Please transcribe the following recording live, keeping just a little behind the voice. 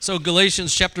So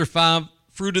Galatians chapter 5,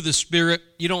 fruit of the Spirit.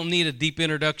 You don't need a deep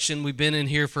introduction. We've been in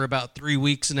here for about 3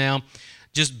 weeks now.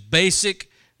 Just basic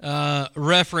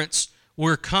reference.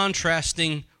 We're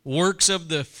contrasting works of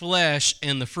the flesh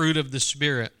and the fruit of the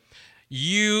Spirit.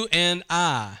 You and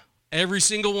I, every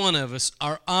single one of us,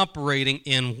 are operating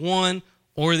in one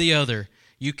or the other.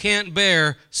 You can't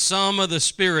bear some of the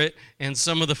Spirit and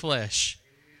some of the flesh.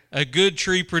 A good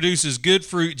tree produces good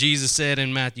fruit, Jesus said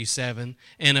in Matthew 7,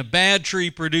 and a bad tree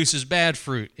produces bad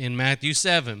fruit in Matthew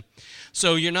 7.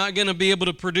 So you're not going to be able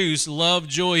to produce love,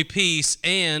 joy, peace,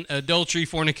 and adultery,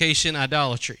 fornication,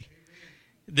 idolatry.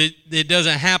 It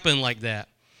doesn't happen like that.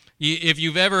 If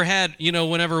you've ever had,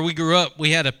 whenever we grew up,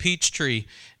 we had a peach tree,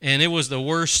 and it was the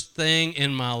worst thing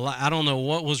in my life. I don't know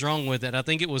what was wrong with it. I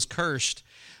think it was cursed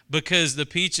because the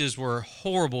peaches were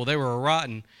horrible. They were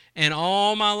rotten. And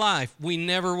all my life, we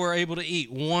never were able to eat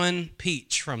one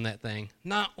peach from that thing.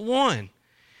 Not one.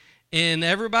 And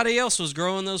everybody else was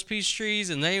growing those peach trees,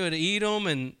 and they would eat them.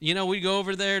 And, we'd go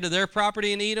over there to their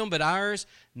property and eat them. But ours,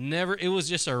 never. It was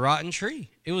just a rotten tree.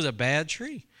 It was a bad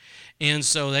tree. And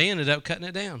so they ended up cutting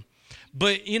it down.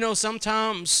 But,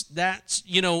 sometimes that's,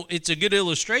 it's a good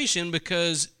illustration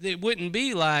because it wouldn't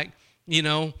be like,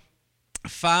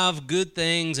 5 good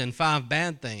things and 5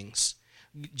 bad things.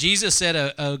 Jesus said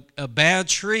a bad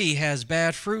tree has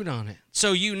bad fruit on it.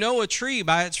 So you know a tree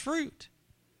by its fruit.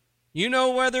 You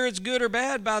know whether it's good or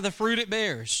bad by the fruit it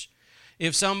bears.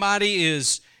 If somebody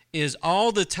is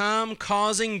all the time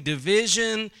causing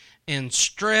division and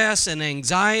stress and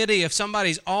anxiety, if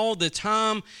somebody's all the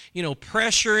time,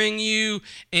 pressuring you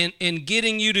and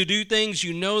getting you to do things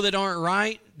that aren't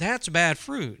right, that's bad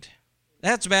fruit.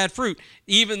 That's bad fruit,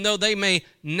 even though they may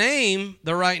name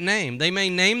the right name. They may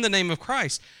name the name of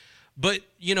Christ. But,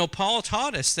 Paul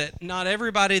taught us that not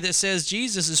everybody that says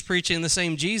Jesus is preaching the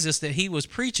same Jesus that he was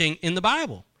preaching in the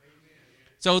Bible.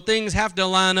 So things have to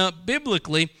line up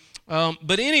biblically.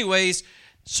 But anyways,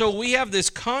 so we have this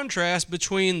contrast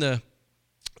between the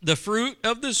fruit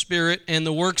of the Spirit and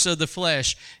the works of the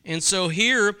flesh. And so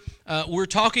here we're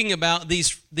talking about these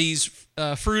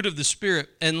fruit of the Spirit.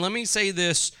 And let me say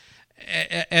this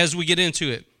as we get into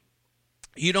it.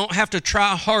 You don't have to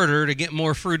try harder to get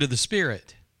more fruit of the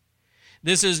Spirit.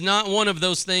 This is not one of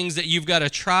those things that you've got to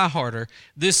try harder.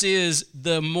 This is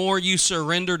the more you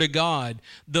surrender to God,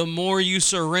 the more you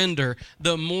surrender,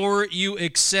 the more you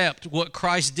accept what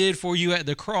Christ did for you at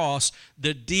the cross,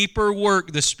 the deeper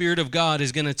work the Spirit of God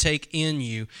is going to take in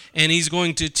you. And He's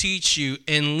going to teach you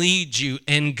and lead you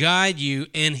and guide you,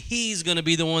 and He's going to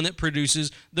be the one that produces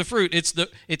the fruit.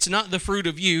 It's not the fruit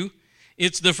of you.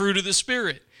 It's the fruit of the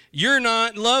Spirit. You're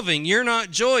not loving. You're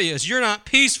not joyous. You're not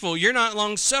peaceful. You're not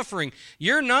long-suffering.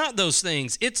 You're not those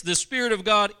things. It's the Spirit of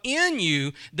God in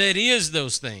you that is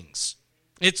those things.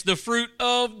 It's the fruit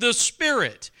of the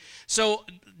Spirit. So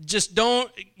just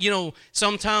don't,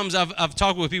 sometimes I've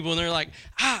talked with people and they're like,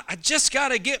 I just got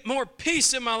to get more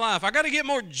peace in my life. I got to get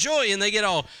more joy. And they get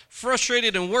all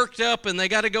frustrated and worked up and they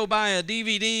got to go buy a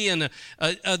DVD and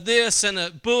a this and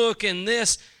a book and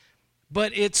this.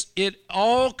 But it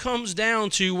all comes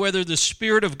down to whether the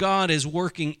Spirit of God is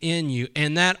working in you.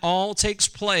 And that all takes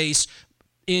place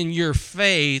in your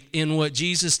faith in what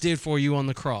Jesus did for you on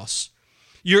the cross.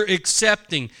 You're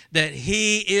accepting that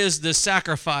He is the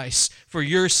sacrifice for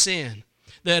your sin.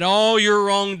 That all your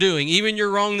wrongdoing, even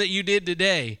your wrong that you did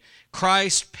today,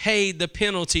 Christ paid the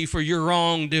penalty for your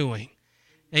wrongdoing.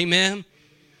 Amen?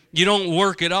 You don't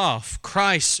work it off.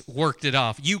 Christ worked it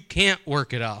off. You can't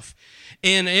work it off.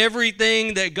 And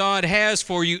everything that God has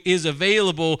for you is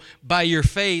available by your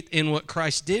faith in what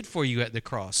Christ did for you at the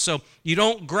cross. So you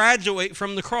don't graduate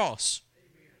from the cross.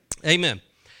 Amen.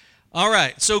 All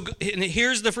right, so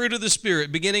here's the fruit of the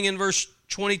Spirit, beginning in verse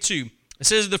 22. It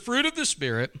says, the fruit of the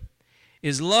Spirit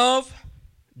is love,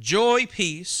 joy,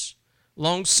 peace,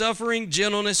 long-suffering,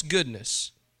 gentleness,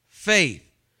 goodness, faith,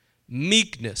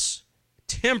 meekness,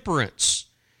 temperance.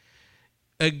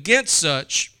 Against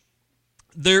such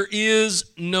there is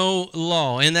no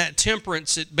law. And that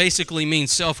temperance, it basically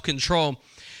means self-control.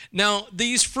 Now,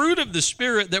 these fruit of the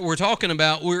Spirit that we're talking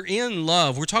about, we're in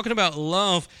love. We're talking about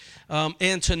love.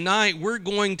 And tonight we're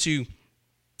going to,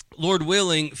 Lord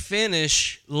willing,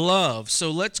 finish love.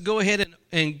 So let's go ahead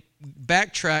and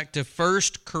backtrack to 1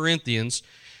 Corinthians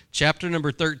chapter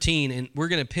number 13. And we're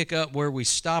going to pick up where we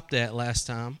stopped at last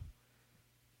time.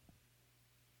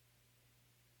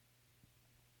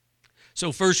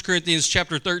 So 1 Corinthians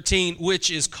chapter 13, which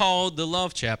is called the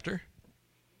love chapter.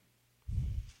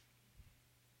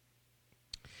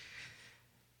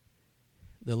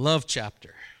 The love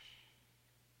chapter.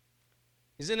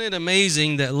 Isn't it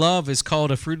amazing that love is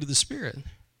called a fruit of the Spirit?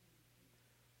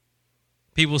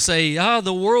 People say,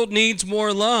 the world needs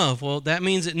more love. Well, that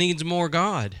means it needs more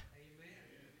God.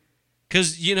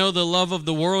 Because, the love of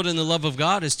the world and the love of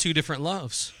God is two different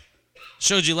loves.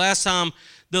 Showed you last time,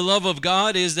 the love of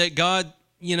God is that God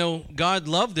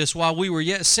loved us while we were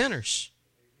yet sinners.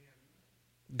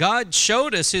 God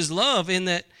showed us his love in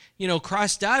that,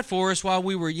 Christ died for us while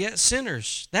we were yet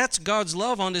sinners. That's God's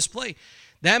love on display.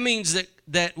 That means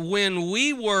that when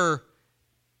we were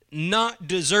not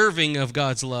deserving of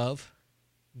God's love,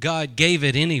 God gave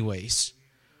it anyways.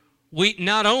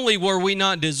 Not only were we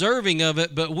not deserving of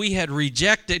it, but we had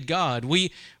rejected God.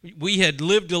 We had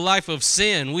lived a life of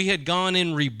sin. We had gone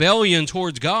in rebellion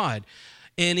towards God.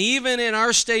 And even in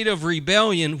our state of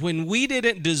rebellion, when we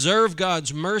didn't deserve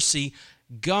God's mercy,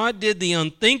 God did the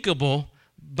unthinkable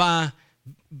by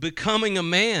becoming a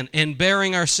man and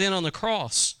bearing our sin on the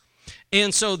cross.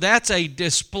 And so that's a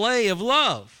display of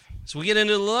love. So we get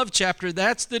into the love chapter.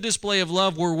 That's the display of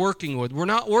love we're working with. We're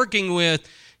not working with,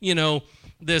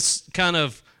 this kind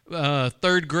of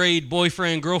third grade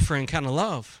boyfriend, girlfriend kind of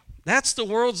love. That's the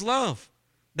world's love.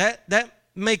 That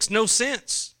makes no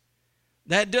sense.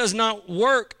 That does not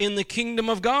work in the kingdom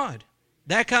of God.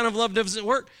 That kind of love doesn't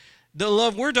work. The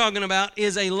love we're talking about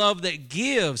is a love that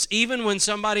gives even when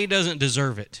somebody doesn't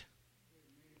deserve it.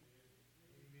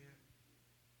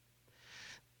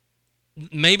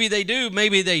 Maybe they do,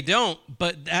 maybe they don't,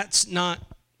 but that's not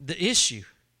the issue.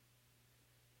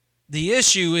 The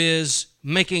issue is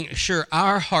making sure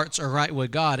our hearts are right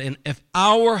with God. And if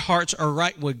our hearts are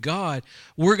right with God,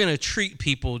 we're going to treat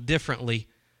people differently.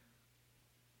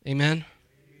 Amen?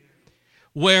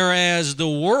 Whereas the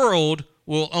world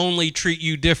will only treat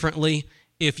you differently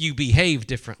if you behave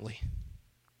differently.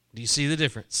 Do you see the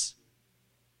difference?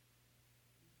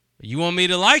 You want me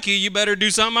to like you, you better do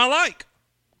something I like.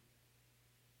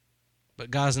 But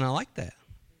God's not like that.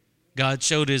 God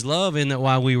showed his love in that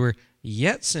while we were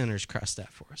yet sinners, Christ died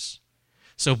for us.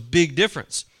 So big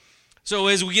difference. So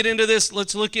as we get into this,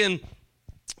 let's look in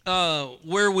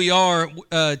where we are.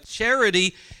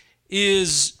 Charity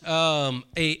is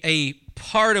a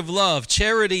part of love.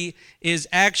 Charity is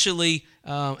actually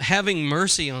having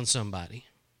mercy on somebody.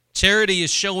 Charity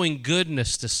is showing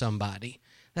goodness to somebody.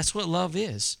 That's what love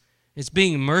is. It's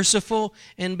being merciful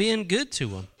and being good to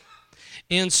them.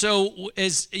 And so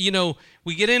as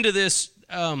we get into this,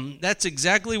 that's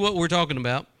exactly what we're talking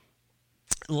about.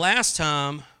 Last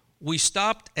time we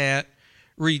stopped at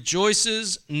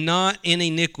rejoices not in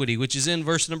iniquity, which is in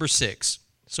verse number 6.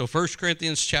 So 1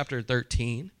 Corinthians chapter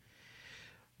 13,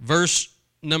 verse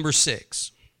number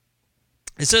 6.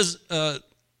 It says,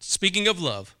 speaking of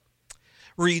love,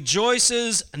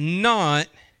 rejoices not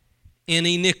in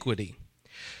iniquity.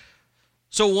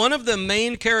 So one of the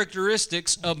main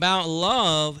characteristics about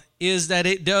love is that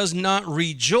it does not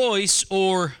rejoice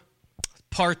or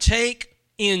partake,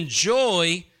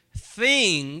 enjoy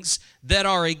things that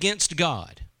are against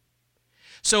God.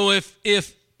 So if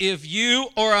you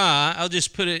or I'll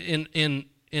just put it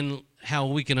in how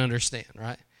we can understand,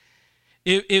 right?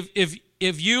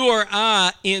 If you or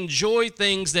I enjoy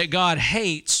things that God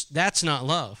hates, that's not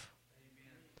love.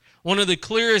 One of the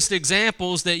clearest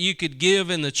examples that you could give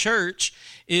in the church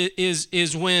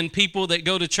is when people that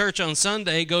go to church on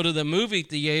Sunday go to the movie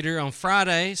theater on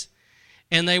Fridays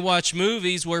and they watch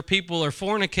movies where people are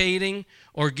fornicating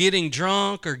or getting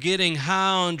drunk or getting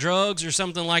high on drugs or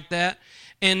something like that,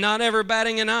 and not ever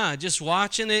batting an eye, just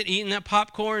watching it, eating that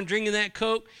popcorn, drinking that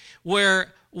Coke,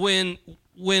 where when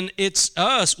it's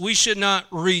us, we should not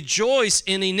rejoice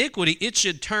in iniquity. It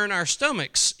should turn our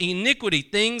stomachs. Iniquity,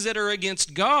 things that are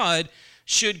against God,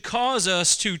 should cause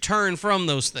us to turn from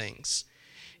those things.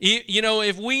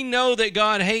 If we know that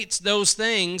God hates those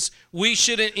things, we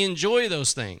shouldn't enjoy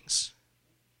those things.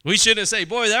 We shouldn't say,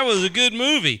 boy, that was a good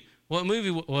movie. What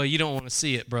movie? Well, you don't want to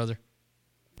see it, brother.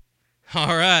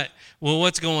 All right. Well,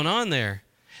 what's going on there?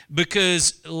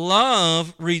 Because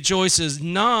love rejoices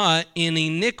not in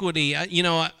iniquity.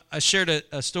 I shared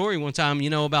a story one time,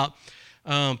 about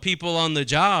people on the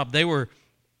job. They were,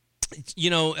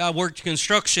 I worked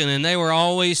construction, and they were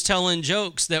always telling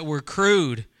jokes that were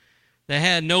crude. They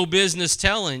had no business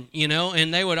telling,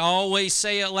 and they would always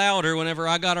say it louder whenever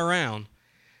I got around.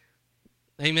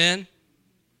 Amen?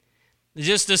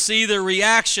 Just to see the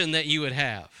reaction that you would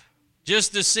have.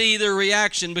 Just to see the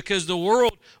reaction, because the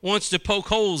world wants to poke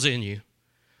holes in you.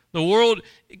 The world,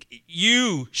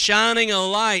 you shining a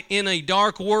light in a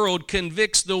dark world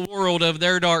convicts the world of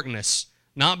their darkness.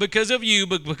 Not because of you,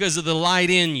 but because of the light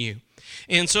in you.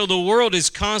 And so the world is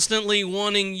constantly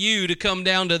wanting you to come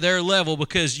down to their level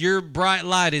because your bright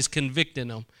light is convicting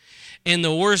them. And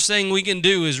the worst thing we can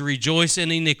do is rejoice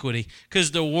in iniquity,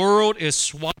 because the world is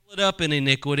swallowed up in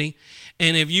iniquity.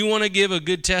 And if you want to give a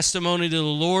good testimony to the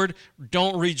Lord,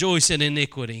 don't rejoice in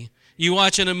iniquity. You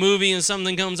watching a movie and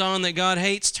something comes on that God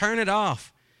hates, turn it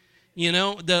off. You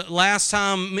know, the last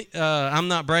time, I'm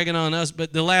not bragging on us,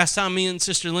 but the last time me and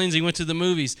Sister Lindsay went to the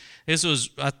movies, this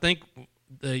was, I think,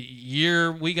 the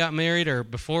year we got married or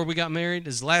before we got married,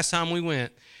 is the last time we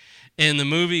went. And the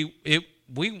movie,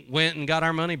 we went and got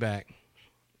our money back.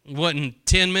 Wasn't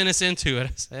 10 minutes into it,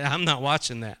 I said, I'm not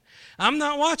watching that. I'm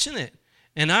not watching it.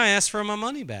 And I asked for my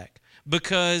money back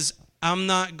because I'm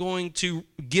not going to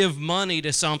give money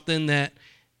to something that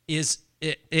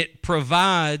it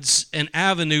provides an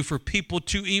avenue for people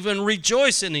to even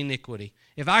rejoice in iniquity.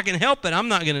 If I can help it, I'm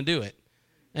not going to do it.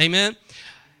 Amen?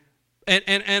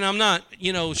 And I'm not,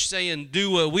 saying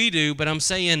do what we do, but I'm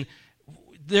saying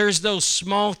there's those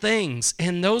small things,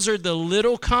 and those are the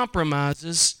little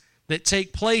compromises that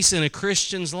take place in a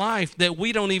Christian's life that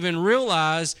we don't even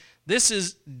realize. This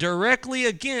is directly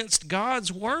against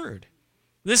God's word.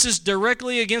 This is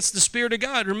directly against the Spirit of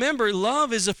God. Remember,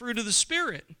 love is a fruit of the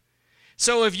Spirit.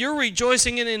 So if you're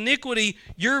rejoicing in iniquity,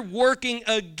 you're working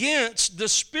against the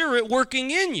Spirit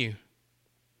working in you.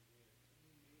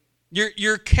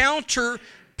 You're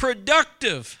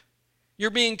counterproductive.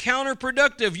 You're being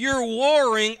counterproductive. You're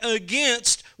warring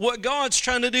against what God's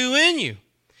trying to do in you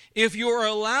if you're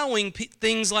allowing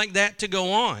things like that to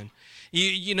go on.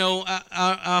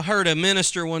 I heard a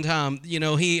minister one time,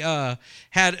 he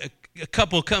had a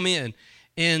couple come in,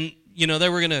 and, they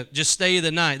were going to just stay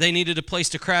the night. They needed a place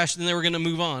to crash, and they were going to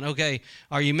move on. Okay,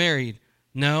 are you married?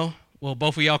 No? Well,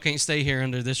 both of y'all can't stay here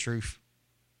under this roof.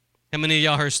 How many of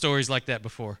y'all heard stories like that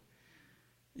before?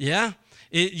 Yeah?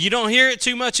 You don't hear it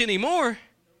too much anymore.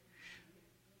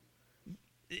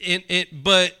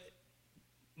 But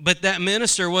that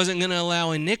minister wasn't going to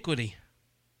allow iniquity.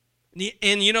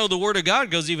 And the Word of God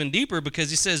goes even deeper because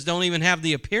he says don't even have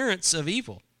the appearance of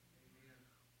evil.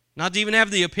 Not to even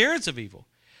have the appearance of evil.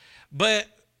 But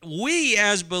we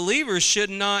as believers should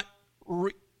not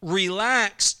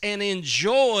relax and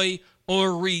enjoy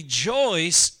or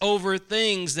rejoice over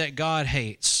things that God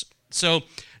hates. So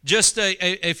just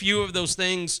a few of those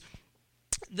things.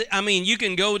 I mean, you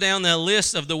can go down the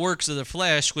list of the works of the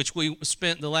flesh, which we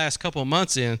spent the last couple of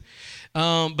months in.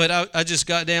 But I just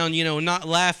got down, not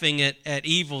laughing at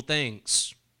evil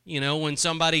things. When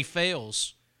somebody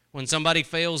fails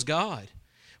God,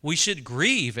 we should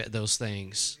grieve at those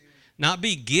things, not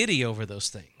be giddy over those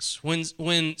things.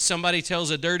 When somebody tells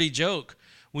a dirty joke,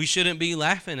 we shouldn't be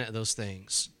laughing at those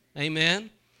things. Amen?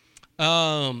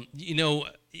 And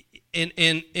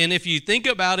if you think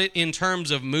about it in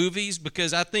terms of movies,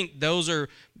 because I think those are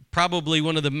probably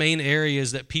one of the main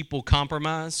areas that people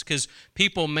compromise, because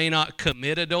people may not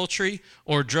commit adultery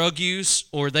or drug use,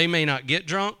 or they may not get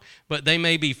drunk, but they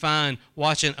may be fine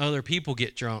watching other people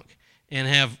get drunk and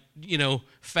have,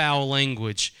 foul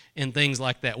language and things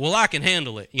like that. Well, I can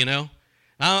handle it,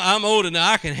 I'm old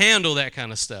enough, I can handle that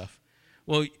kind of stuff.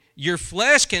 Well, your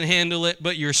flesh can handle it,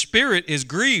 but your spirit is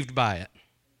grieved by it.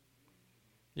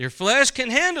 Your flesh can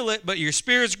handle it, but your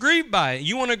spirit's grieved by it.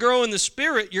 You want to grow in the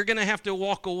Spirit, you're going to have to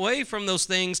walk away from those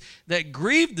things that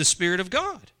grieve the Spirit of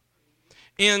God.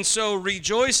 And so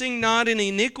rejoicing not in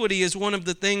iniquity is one of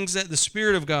the things that the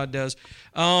Spirit of God does.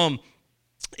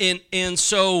 And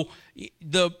so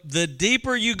the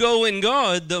deeper you go in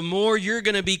God, the more you're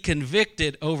going to be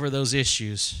convicted over those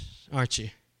issues, aren't you?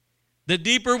 The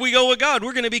deeper we go with God,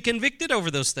 we're going to be convicted over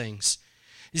those things.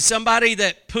 Somebody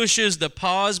that pushes the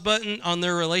pause button on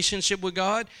their relationship with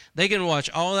God, they can watch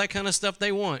all that kind of stuff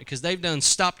they want because they've done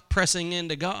stopped pressing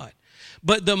into God.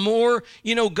 But the more,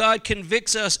 God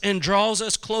convicts us and draws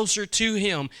us closer to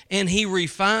Him and He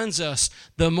refines us,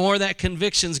 the more that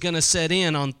conviction's going to set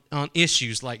in on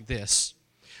issues like this.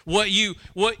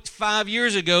 What 5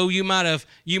 years ago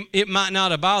it might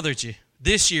not have bothered you.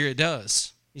 This year it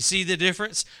does. You see the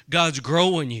difference? God's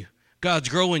growing you. God's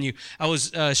growing you. I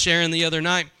was sharing the other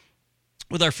night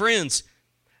with our friends.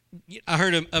 I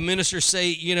heard a minister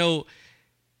say,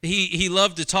 he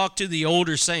loved to talk to the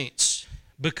older saints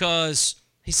because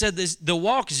he said the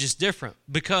walk is just different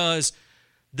because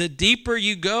the deeper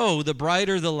you go, the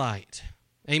brighter the light.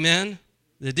 Amen?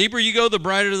 The deeper you go, the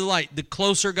brighter the light. The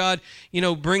closer God,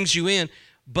 brings you in.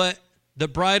 But the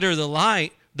brighter the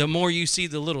light, the more you see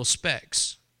the little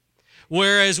specks.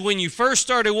 Whereas when you first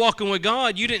started walking with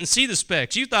God, you didn't see the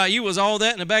specks. You thought you was all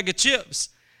that in a bag of chips.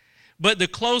 But the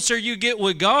closer you get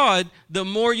with God, the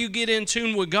more you get in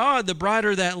tune with God, the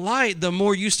brighter that light, the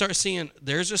more you start seeing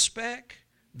there's a speck,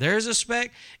 there's a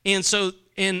speck. And so,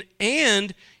 and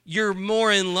you're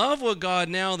more in love with God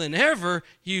now than ever.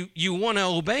 You want to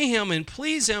obey Him and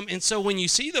please Him. And so when you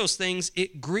see those things,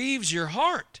 it grieves your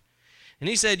heart. And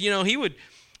he said, he would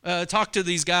talk to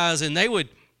these guys, and they would,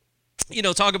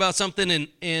 talk about something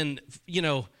and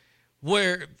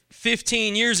where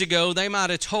 15 years ago they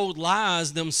might have told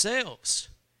lies themselves.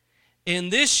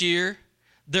 And this year,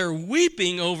 they're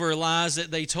weeping over lies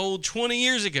that they told 20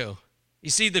 years ago. You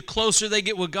see, the closer they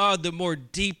get with God, the more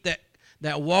deep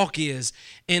that walk is.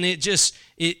 And it just,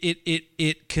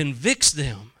 it convicts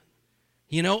them.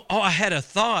 I had a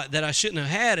thought that I shouldn't have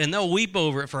had, and they'll weep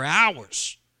over it for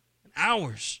hours.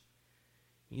 Hours.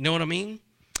 You know what I mean?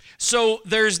 So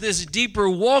there's this deeper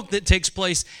walk that takes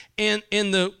place, and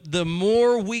the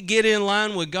more we get in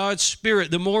line with God's Spirit,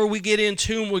 the more we get in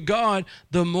tune with God,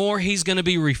 the more He's going to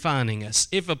be refining us.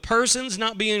 If a person's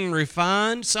not being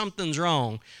refined, something's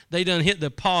wrong. They done hit the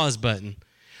pause button.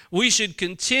 We should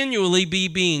continually be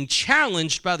being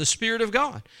challenged by the Spirit of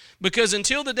God, because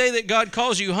until the day that God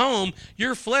calls you home,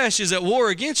 your flesh is at war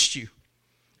against you.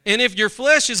 And if your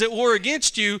flesh is at war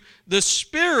against you, the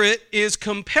Spirit is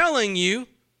compelling you.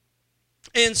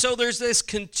 And so there's this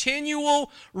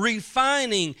continual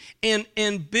refining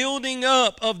and building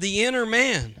up of the inner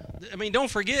man. I mean, don't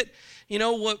forget,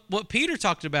 what Peter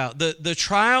talked about. The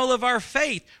trial of our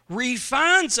faith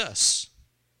refines us.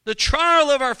 The trial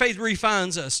of our faith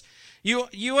refines us.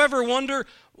 You ever wonder,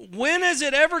 when is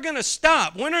it ever going to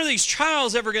stop? When are these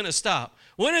trials ever going to stop?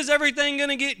 When is everything going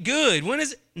to get good? When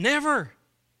is it? Never.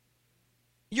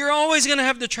 You're always going to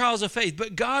have the trials of faith,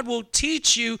 but God will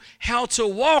teach you how to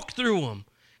walk through them.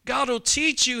 God will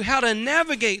teach you how to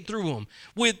navigate through them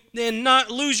and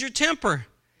not lose your temper.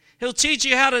 He'll teach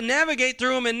you how to navigate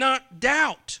through them and not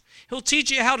doubt. He'll teach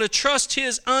you how to trust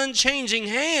His unchanging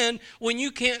hand when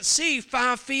you can't see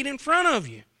 5 feet in front of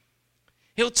you.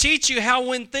 He'll teach you how,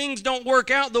 when things don't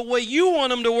work out the way you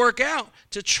want them to work out,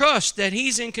 to trust that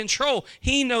He's in control.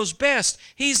 He knows best.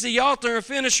 He's the author and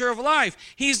finisher of life.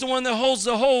 He's the one that holds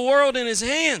the whole world in His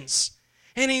hands.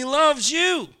 And He loves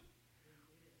you.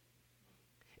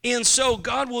 And so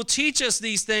God will teach us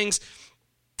these things,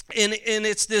 and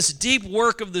it's this deep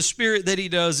work of the Spirit that He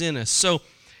does in us. So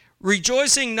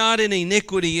rejoicing not in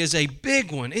iniquity is a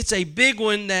big one. It's a big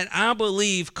one that I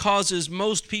believe causes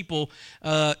most people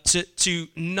to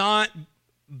not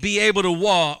be able to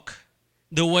walk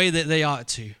the way that they ought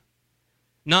to.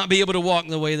 Not be able to walk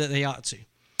the way that they ought to.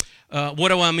 What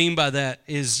do I mean by that?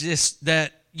 Is just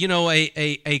that,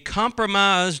 a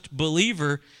compromised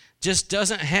believer just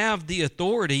doesn't have the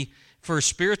authority for a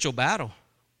spiritual battle.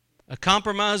 A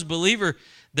compromised believer,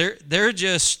 they're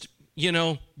just,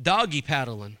 doggy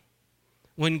paddling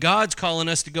when God's calling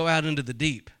us to go out into the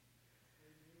deep.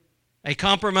 A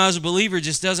compromised believer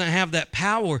just doesn't have that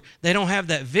power. They don't have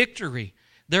that victory.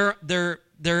 They're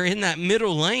in that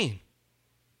middle lane,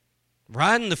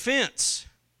 riding the fence.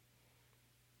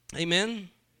 Amen.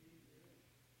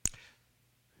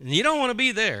 And you don't want to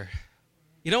be there.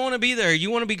 You don't want to be there.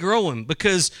 You want to be growing,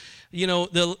 because,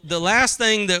 the last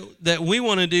thing that we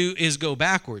want to do is go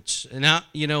backwards. And now,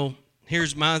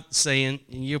 here's my saying,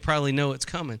 and you'll probably know it's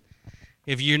coming.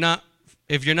 If you're not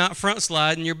front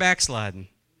sliding, you're backsliding.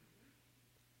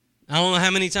 I don't know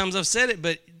how many times I've said it,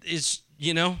 but it's,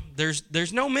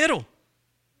 there's no middle.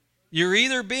 You're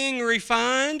either being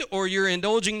refined or you're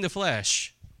indulging the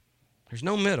flesh. There's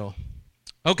no middle.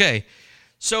 Okay,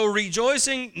 so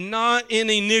rejoicing not in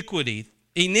iniquity.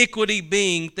 Iniquity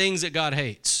being things that God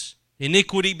hates.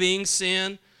 Iniquity being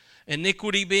sin.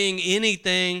 Iniquity being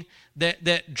anything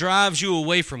that drives you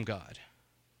away from God.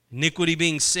 Iniquity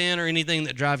being sin or anything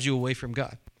that drives you away from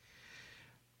God.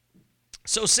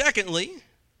 So secondly,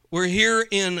 we're here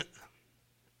in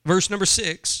verse number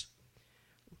 6.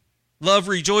 Love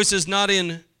rejoices not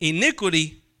in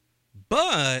iniquity,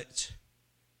 but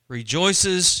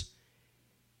rejoices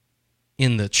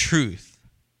in the truth.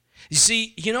 You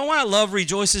see, you know why love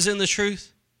rejoices in the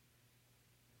truth?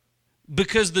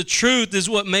 Because the truth is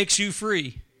what makes you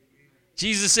free.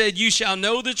 Jesus said, you shall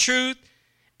know the truth,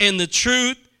 and the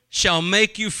truth shall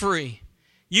make you free.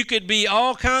 You could be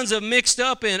all kinds of mixed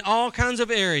up in all kinds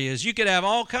of areas. You could have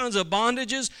all kinds of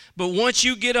bondages, but once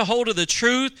you get a hold of the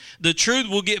truth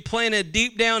will get planted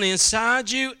deep down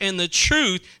inside you, and the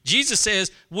truth, Jesus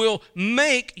says, will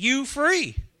make you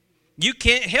free. You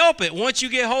can't help it. Once you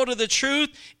get hold of the truth,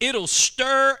 it'll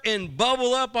stir and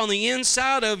bubble up on the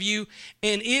inside of you,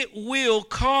 and it will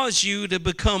cause you to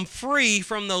become free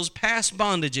from those past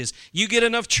bondages. You get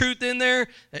enough truth in there,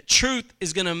 that truth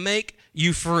is going to make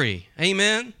you free.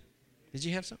 Amen? Did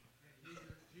you have something?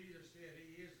 Jesus said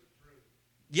He is the truth.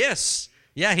 Yes.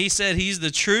 Yeah, He said He's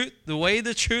the truth, the way,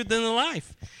 the truth, and the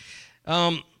life.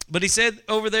 But He said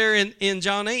over there in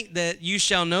John 8 that you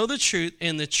shall know the truth,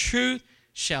 and the truth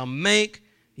shall make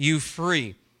you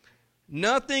free.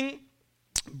 Nothing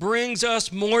brings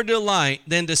us more delight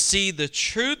than to see the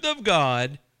truth of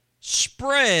God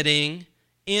spreading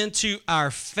into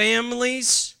our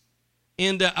families,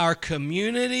 into our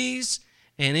communities,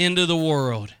 and into the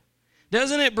world?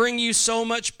 Doesn't it bring you so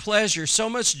much pleasure, so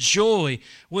much joy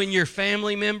when your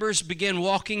family members begin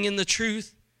walking in the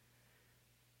truth?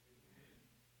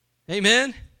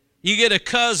 Amen? You get a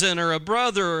cousin or a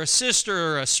brother or a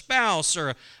sister or a spouse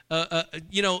or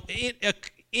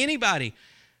anybody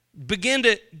begin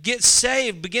to get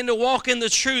saved, begin to walk in the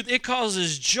truth. It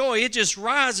causes joy. It just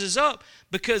rises up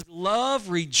because love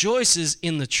rejoices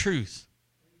in the truth.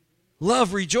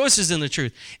 Love rejoices in the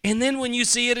truth. And then when you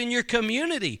see it in your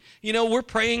community, we're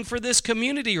praying for this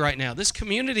community right now. This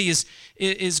community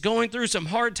is going through some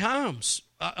hard times.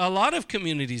 A lot of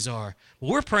communities are.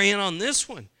 We're praying on this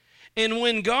one. And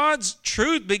when God's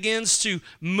truth begins to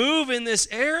move in this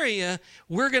area,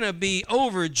 we're going to be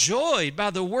overjoyed by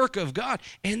the work of God.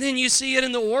 And then you see it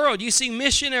in the world. You see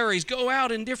missionaries go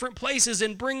out in different places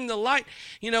and bring the light.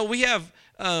 We have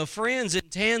friends in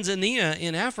Tanzania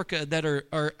in Africa that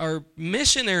are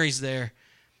missionaries there.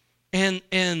 And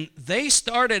they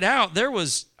started out, there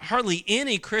was hardly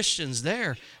any Christians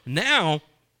there. Now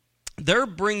they're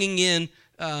bringing in,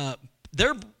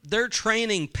 they're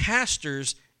training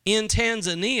pastors in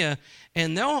Tanzania,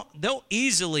 and they'll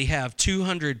easily have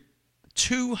 200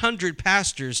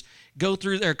 pastors go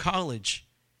through their college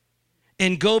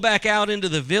and go back out into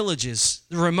the villages,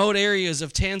 the remote areas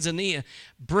of Tanzania,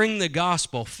 bring the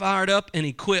gospel, fired up and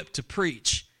equipped to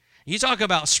preach. You talk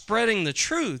about spreading the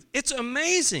truth. It's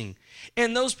amazing.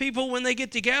 And those people, when they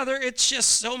get together, it's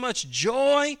just so much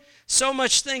joy, so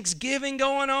much thanksgiving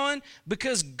going on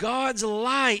because God's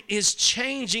light is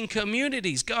changing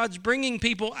communities. God's bringing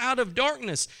people out of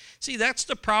darkness. See, that's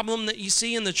the problem that you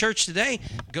see in the church today.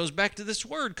 It goes back to this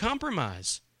word,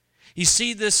 compromise. You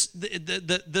see this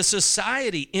the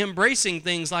society embracing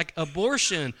things like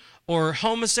abortion or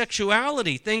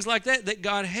homosexuality, things like that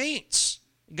God hates,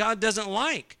 God doesn't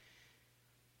like.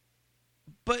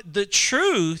 But the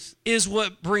truth is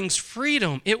what brings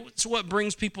freedom. It's what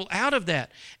brings people out of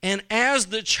that. And as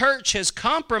the church has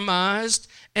compromised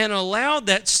and allowed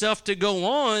that stuff to go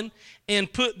on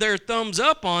and put their thumbs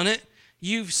up on it,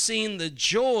 you've seen the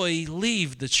joy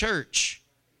leave the church.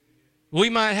 We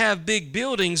might have big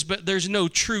buildings, but there's no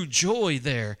true joy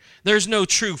there. There's no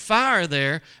true fire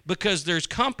there because there's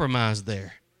compromise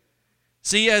there.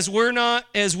 See, as we're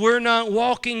not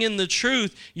walking in the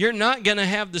truth, you're not going to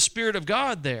have the Spirit of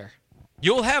God there.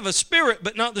 You'll have a spirit,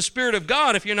 but not the Spirit of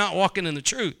God if you're not walking in the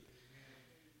truth.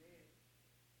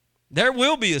 There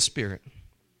will be a spirit.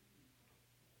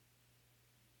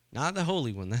 Not the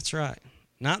Holy One, that's right.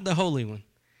 Not the Holy One.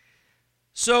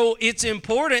 So it's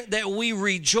important that we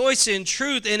rejoice in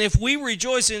truth, and if we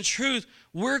rejoice in truth,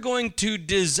 we're going to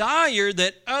desire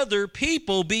that other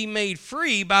people be made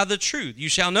free by the truth. You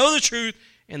shall know the truth,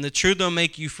 and the truth will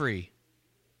make you free.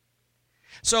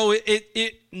 So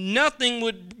nothing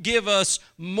would give us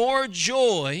more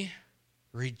joy,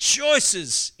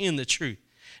 rejoices in the truth.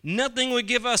 Nothing would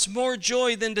give us more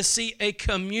joy than to see a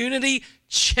community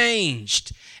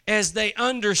changed as they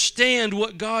understand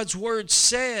what God's word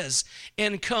says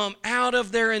and come out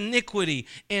of their iniquity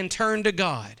and turn to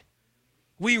God.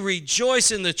 We rejoice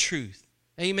in the truth.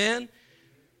 Amen?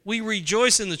 We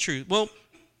rejoice in the truth. Well,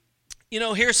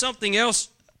 here's something else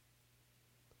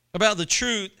about the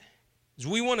truth is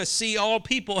we want to see all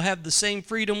people have the same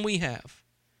freedom we have.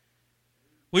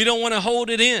 We don't want to hold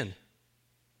it in.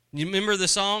 You remember the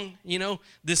song,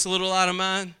 this little light of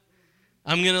mine,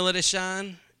 I'm going to let it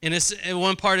shine? And at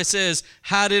one part it says,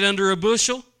 hide it under a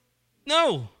bushel.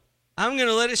 No, I'm going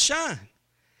to let it shine.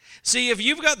 See, if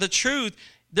you've got the truth,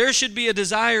 there should be a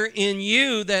desire in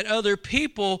you that other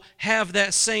people have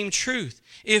that same truth.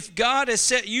 If God has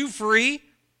set you free,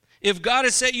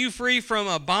 from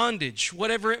a bondage,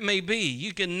 whatever it may be,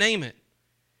 you can name it.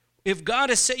 If God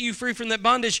has set you free from that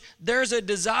bondage, there's a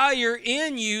desire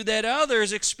in you that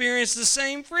others experience the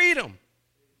same freedom.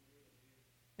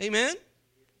 Amen?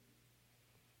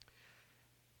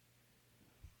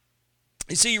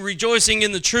 You see, rejoicing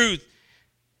in the truth,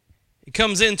 it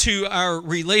comes into our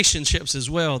relationships as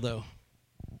well, though.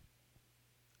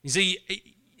 You see,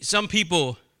 some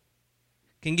people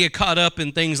can get caught up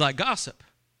in things like gossip.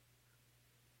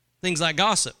 Things like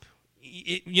gossip.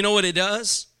 You know what it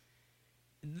does?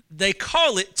 They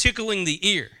call it tickling the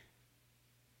ear.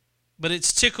 But it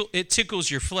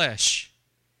tickles your flesh.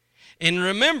 And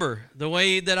remember, the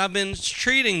way that I've been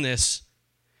treating this,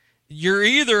 you're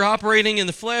either operating in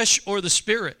the flesh or the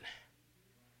spirit.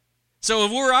 So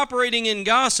if we're operating in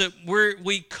gossip,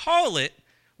 we call it,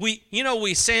 we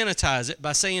sanitize it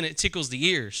by saying it tickles the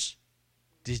ears.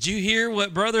 Did you hear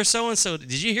what brother so-and-so did?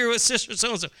 Did you hear what sister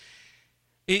so-and-so?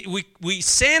 We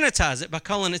sanitize it by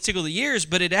calling it tickle the ears,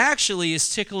 but it actually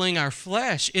is tickling our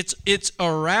flesh. It's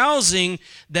arousing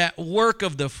that work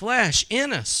of the flesh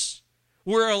in us.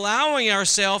 We're allowing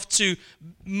ourselves to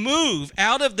move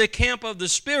out of the camp of the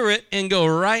Spirit and go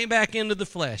right back into the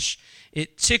flesh.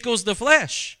 It tickles the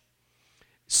flesh.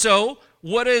 So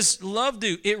what does love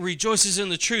do? It rejoices in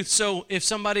the truth. So if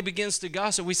somebody begins to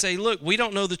gossip, we say, look, we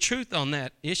don't know the truth on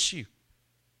that issue.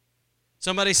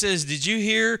 Somebody says, did you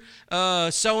hear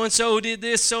so-and-so did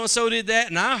this, so-and-so did that?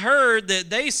 And I heard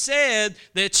that they said,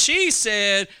 that she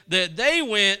said, that they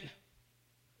went.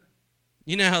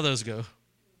 You know how those go.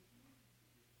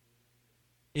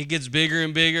 It gets bigger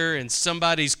and bigger, and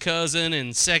somebody's cousin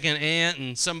and second aunt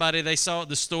and somebody they saw at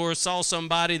the store saw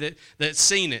somebody that's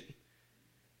seen it.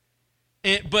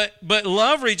 But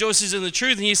love rejoices in the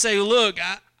truth, and you say, look,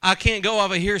 I can't go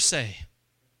off a hearsay.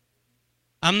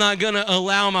 I'm not going to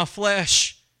allow my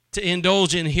flesh to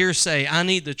indulge in hearsay. I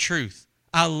need the truth.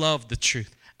 I love the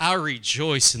truth. I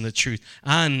rejoice in the truth.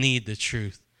 I need the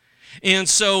truth. And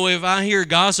so if I hear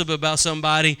gossip about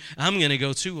somebody, I'm going to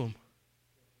go to them.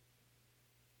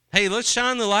 Hey, let's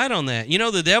shine the light on that. You know,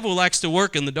 the devil likes to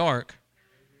work in the dark.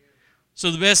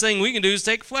 So the best thing we can do is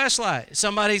take a flashlight.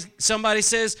 Somebody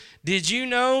says, did you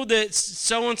know that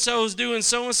so-and-so is doing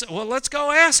so-and-so? Well, let's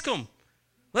go ask them.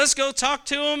 Let's go talk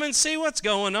to them and see what's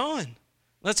going on.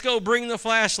 Let's go bring the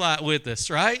flashlight with us,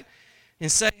 right? And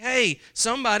say, hey,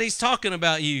 somebody's talking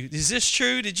about you. Is this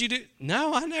true? Did you do?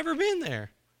 No, I've never been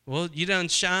there. Well, you done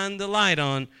shined the light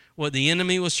on what the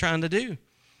enemy was trying to do.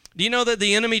 Do you know that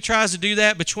the enemy tries to do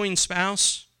that between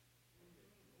spouse?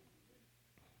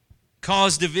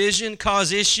 Cause division,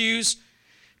 cause issues,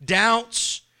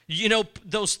 doubts. You know,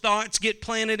 those thoughts get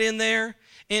planted in there.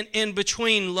 And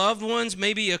between loved ones,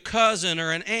 maybe a cousin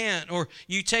or an aunt, or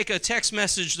you take a text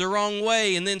message the wrong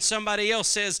way, and then somebody else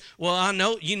says, well, I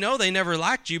know, they never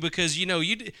liked you because,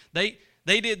 they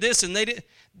did this and they did.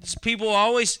 People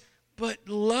always, but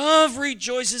love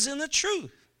rejoices in the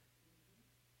truth.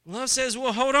 Love says,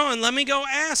 well, hold on, let me go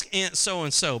ask Aunt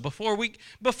so-and-so. Before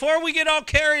we get all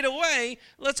carried away,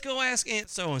 let's go ask Aunt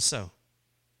so-and-so.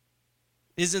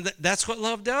 That's what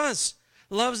love does?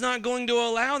 Love's not going to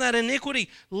allow that iniquity.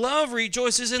 Love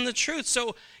rejoices in the truth.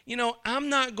 So, I'm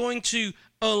not going to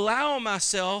allow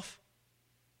myself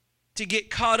to get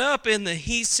caught up in the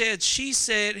he said, she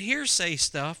said, hearsay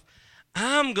stuff.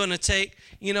 I'm going to take,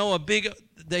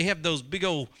 they have those big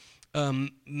old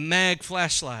mag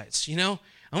flashlights,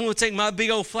 I'm going to take my big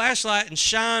old flashlight and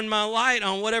shine my light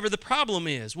on whatever the problem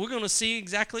is. We're going to see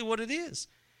exactly what it is.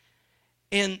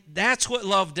 And that's what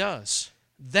love does.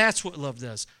 That's what love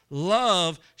does.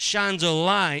 Love shines a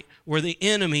light where the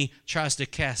enemy tries to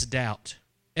cast doubt.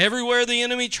 Everywhere the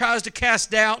enemy tries to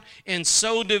cast doubt and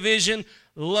sow division,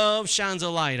 love shines a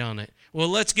light on it. Well,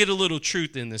 let's get a little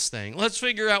truth in this thing. Let's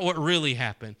figure out what really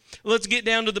happened. Let's get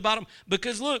down to the bottom.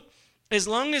 Because look, as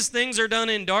long as things are done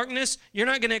in darkness, you're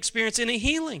not going to experience any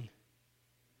healing.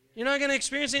 You're not going to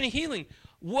experience any healing.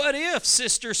 What if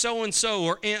sister so-and-so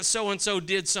or aunt so-and-so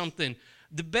did something?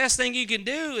 The best thing you can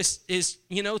do is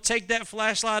take that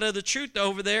flashlight of the truth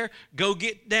over there, go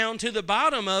get down to the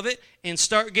bottom of it, and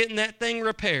start getting that thing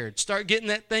repaired. Start getting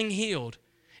that thing healed.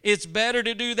 It's better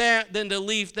to do that than to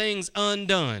leave things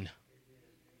undone.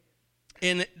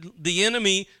 And the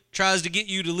enemy tries to get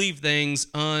you to leave things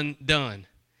undone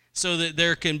so that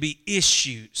there can be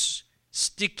issues,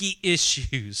 sticky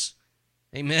issues.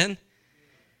 Amen?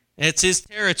 That's his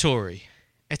territory.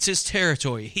 It's his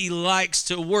territory. He likes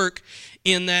to work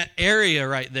in that area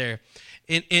right there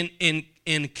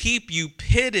and keep you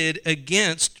pitted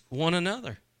against one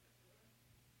another.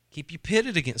 Keep you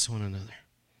pitted against one another.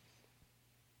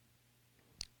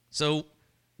 So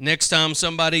next time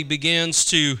somebody begins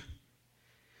to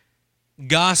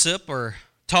gossip or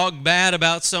talk bad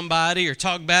about somebody or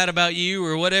talk bad about you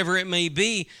or whatever it may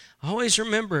be, always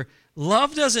remember,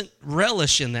 love doesn't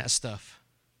relish in that stuff.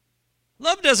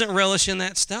 Love doesn't relish in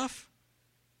that stuff.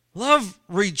 Love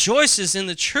rejoices in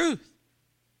the truth.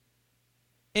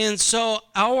 And so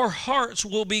our hearts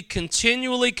will be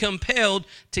continually compelled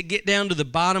to get down to the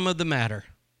bottom of the matter.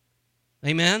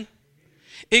 Amen?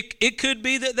 It could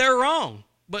be that they're wrong,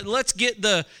 but let's get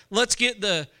the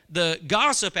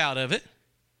gossip out of it.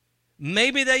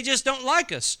 Maybe they just don't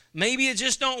like us. Maybe it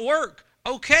just don't work.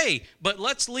 Okay, but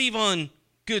let's leave on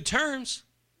good terms.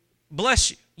 Bless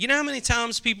you. You know how many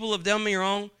times people have done me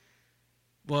wrong?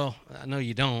 Well, I know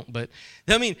you don't, but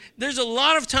there's a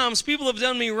lot of times people have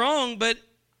done me wrong, but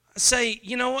say,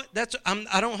 you know what?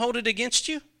 I don't hold it against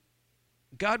you.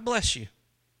 God bless you.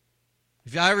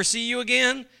 If I ever see you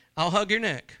again, I'll hug your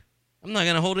neck. I'm not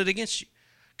going to hold it against you.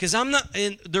 Because I'm not,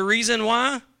 and the reason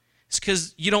why is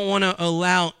because you don't want to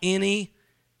allow anything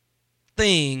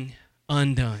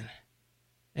undone.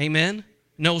 Amen?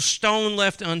 No stone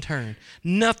left unturned.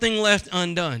 Nothing left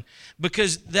undone.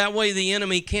 Because that way the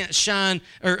enemy can't shine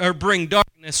or bring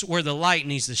darkness where the light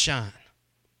needs to shine.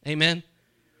 Amen?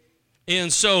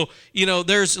 And so,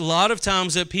 there's a lot of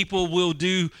times that people will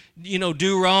do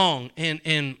wrong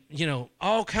and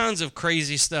all kinds of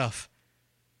crazy stuff.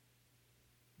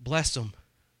 Bless them.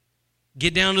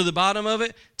 Get down to the bottom of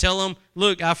it. Tell them,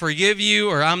 look, I forgive you,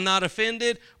 or I'm not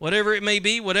offended, whatever it may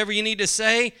be, whatever you need to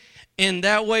say. And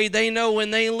that way they know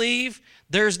when they leave,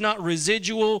 there's not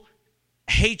residual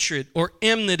hatred or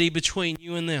enmity between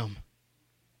you and them.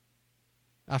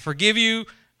 I forgive you.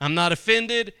 I'm not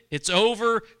offended. It's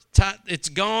over. It's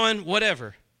gone.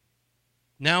 Whatever.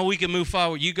 Now we can move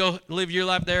forward. You go live your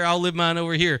life there. I'll live mine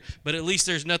over here. But at least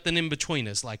there's nothing in between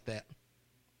us like that.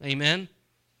 Amen?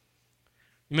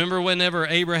 Remember whenever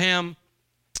Abraham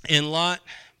and Lot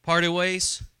parted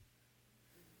ways?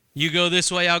 You go this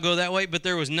way, I'll go that way, but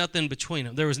there was nothing between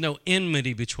them. There was no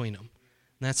enmity between them.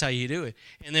 And that's how you do it.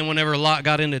 And then whenever Lot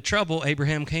got into trouble,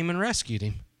 Abraham came and rescued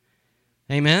him.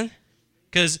 Amen?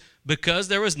 Because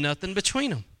there was nothing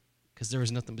between them. Because there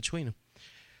was nothing between them.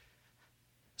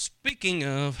 Speaking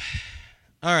of,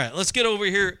 all right, let's get over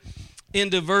here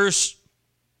into verse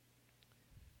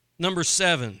number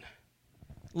 7.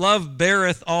 Love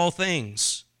beareth all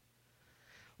things.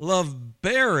 Love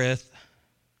beareth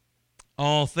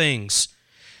all things.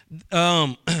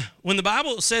 When the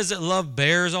Bible says that love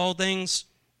bears all things,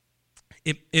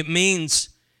 it means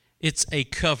it's a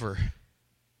cover.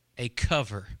 A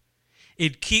cover.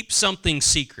 It keeps something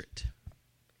secret.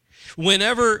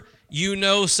 Whenever you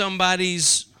know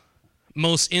somebody's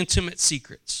most intimate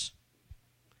secrets,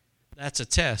 that's a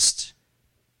test.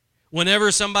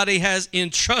 Whenever somebody has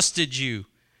entrusted you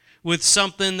with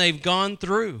something they've gone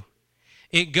through,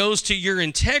 it goes to your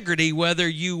integrity whether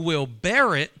you will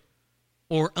bear it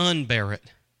or unbear it.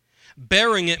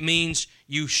 Bearing it means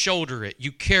you shoulder it,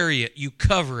 you carry it, you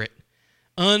cover it.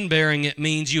 Unbearing it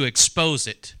means you expose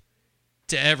it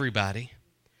to everybody.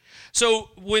 So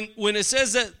when it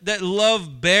says that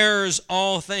love bears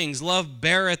all things, love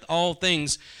beareth all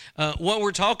things, what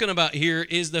we're talking about here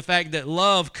is the fact that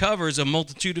love covers a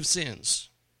multitude of sins.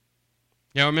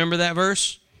 Y'all remember that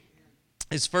verse?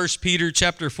 It's 1 Peter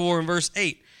chapter 4 and verse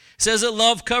 8. It says that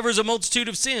love covers a multitude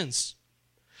of sins.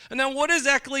 And now what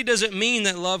exactly does it mean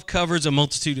that love covers a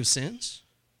multitude of sins?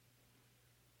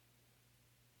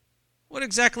 What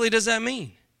exactly does that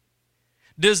mean?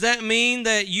 Does that mean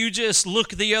that you just look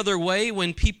the other way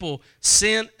when people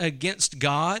sin against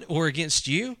God or against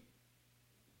you?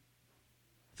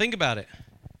 Think about it.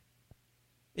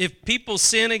 If people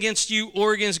sin against you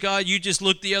or against God, you just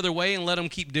look the other way and let them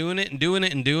keep doing it and doing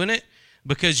it and doing it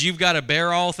because you've got to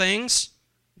bear all things?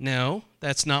 No,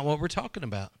 that's not what we're talking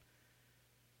about.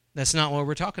 That's not what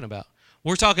we're talking about.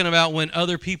 We're talking about when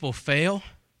other people fail.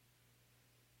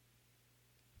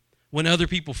 When other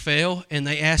people fail and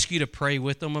they ask you to pray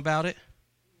with them about it,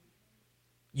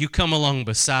 you come along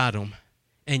beside them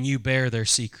and you bear their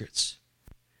secrets.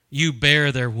 You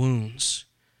bear their wounds.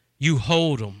 You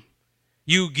hold them.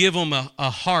 You give them a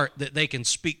heart that they can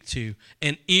speak to,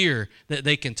 an ear that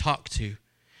they can talk to.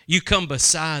 You come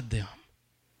beside them.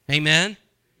 Amen?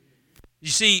 You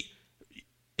see,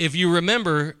 if you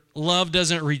remember, love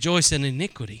doesn't rejoice in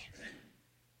iniquity.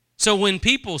 So when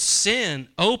people sin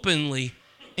openly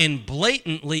and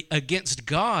blatantly against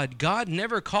God, God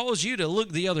never calls you to look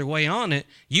the other way on it.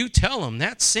 You tell them,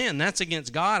 that's sin, that's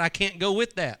against God, I can't go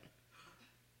with that.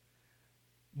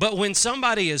 But when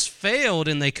somebody has failed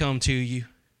and they come to you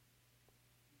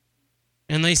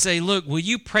and they say, look, will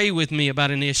you pray with me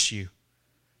about an issue?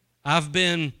 I've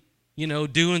been,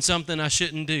 doing something I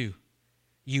shouldn't do.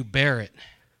 You bear it.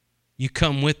 You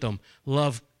come with them.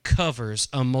 Love covers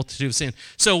a multitude of sin.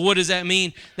 So what does that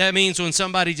mean? That means when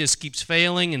somebody just keeps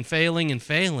failing and failing and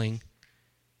failing,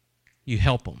 you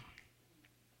help them.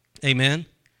 Amen?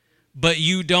 But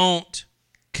you don't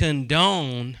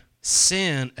condone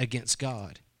sin against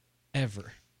God,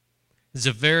 ever. It's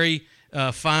a very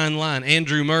fine line.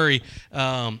 Matthew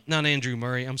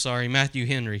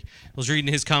Henry was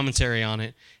reading his commentary on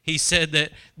it. He said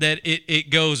that it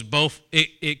goes both.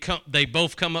 They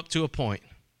both come up to a point,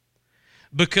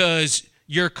 because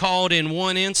you're called in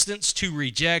one instance to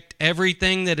reject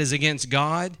everything that is against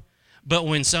God, but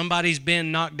when somebody's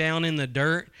been knocked down in the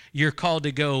dirt, you're called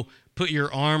to go put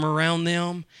your arm around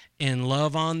them and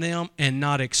love on them and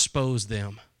not expose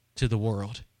them to the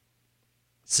world.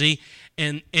 See?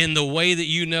 And the way that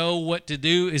you know what to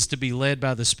do is to be led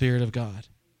by the Spirit of God.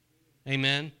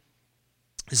 Amen?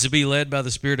 is to be led by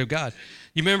the Spirit of God.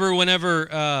 You remember whenever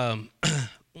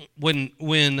when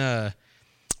the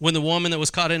woman that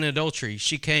was caught in adultery,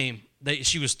 she came,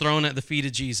 she was thrown at the feet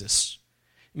of Jesus.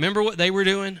 Remember what they were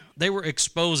doing? They were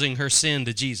exposing her sin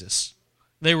to Jesus.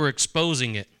 They were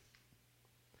exposing it.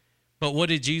 But what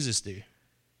did Jesus do?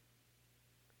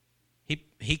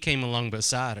 He came along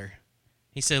beside her.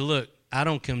 He said, look, I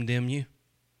don't condemn you.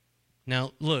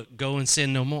 Now, look, go and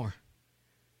sin no more.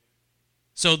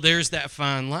 So there's that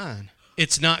fine line.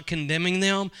 It's not condemning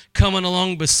them, coming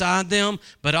along beside them,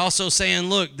 but also saying,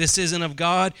 look, this isn't of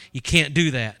God. You can't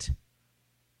do that.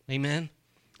 Amen?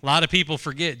 A lot of people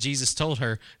forget Jesus told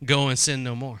her, go and sin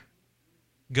no more.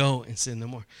 Go and sin no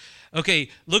more. Okay,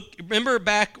 look, remember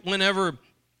back whenever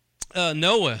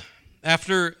Noah,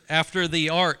 after the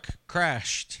ark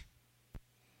crashed,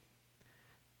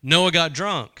 Noah got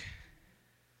drunk,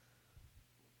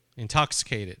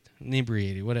 intoxicated,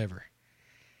 inebriated, whatever.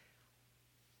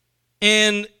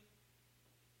 And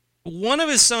one of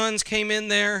his sons came in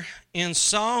there and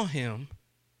saw him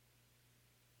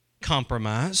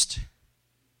compromised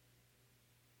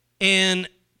and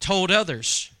told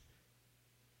others.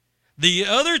 The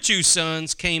other two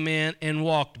sons came in and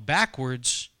walked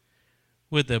backwards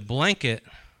with a blanket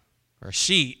or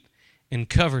sheet and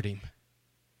covered him.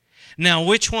 Now,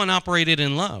 which one operated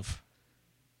in love?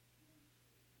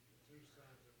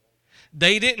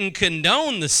 They didn't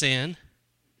condone the sin.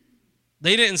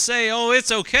 They didn't say, oh,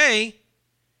 it's okay.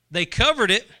 They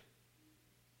covered it,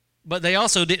 but they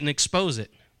also didn't expose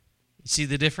it. You see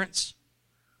the difference?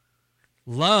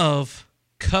 Love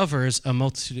covers a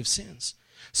multitude of sins.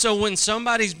 So when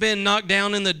somebody's been knocked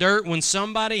down in the dirt, when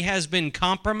somebody has been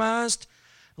compromised,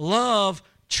 love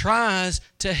tries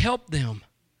to help them.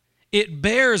 It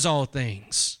bears all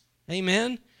things.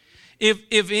 Amen?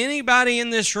 If anybody in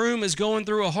this room is going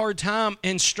through a hard time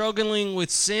and struggling with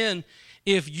sin,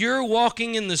 if you're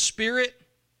walking in the Spirit,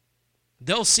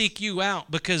 they'll seek you out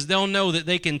because they'll know that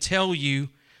they can tell you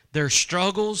their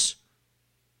struggles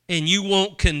and you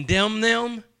won't condemn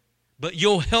them, but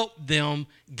you'll help them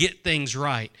get things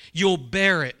right. You'll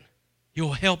bear it.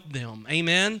 You'll help them.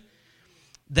 Amen?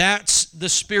 That's the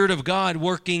Spirit of God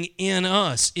working in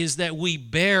us, is that we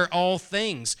bear all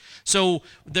things. So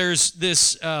there's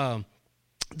this,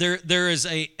 there is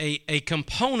a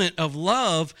component of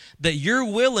love that you're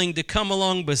willing to come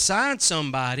along beside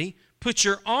somebody, put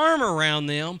your arm around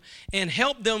them, and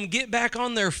help them get back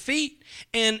on their feet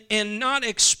and not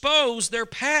expose their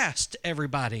past to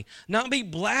everybody, not be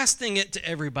blasting it to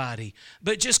everybody,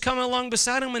 but just come along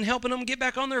beside them and helping them get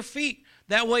back on their feet.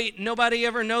 That way, nobody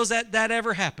ever knows that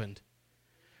ever happened.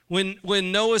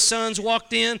 When Noah's sons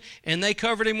walked in and they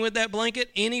covered him with that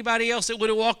blanket, anybody else that would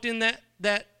have walked in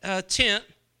that tent,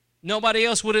 nobody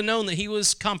else would have known that he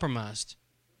was compromised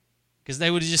because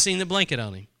they would have just seen the blanket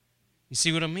on him. You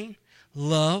see what I mean?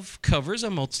 Love covers a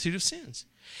multitude of sins.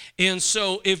 And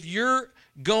so if you're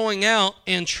going out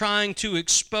and trying to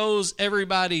expose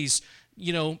everybody's,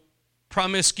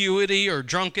 promiscuity or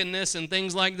drunkenness and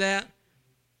things like that,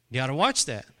 you got to watch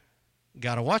that. You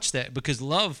got to watch that because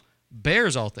love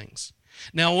bears all things.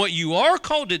 Now, what you are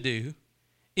called to do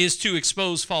is to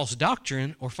expose false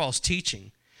doctrine or false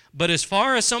teaching. But as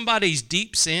far as somebody's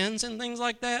deep sins and things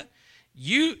like that,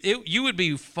 you would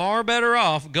be far better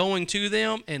off going to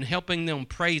them and helping them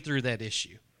pray through that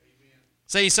issue. Amen.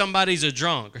 Say somebody's a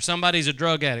drunk or somebody's a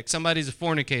drug addict, somebody's a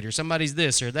fornicator, somebody's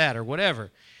this or that or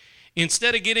whatever.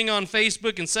 Instead of getting on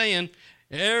Facebook and saying,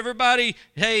 everybody,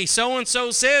 hey,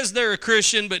 so-and-so says they're a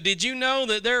Christian, but did you know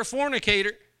that they're a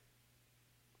fornicator?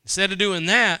 Instead of doing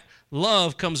that,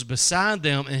 love comes beside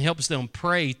them and helps them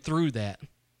pray through that.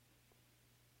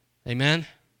 Amen?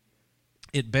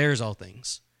 It bears all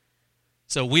things.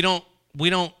 So we don't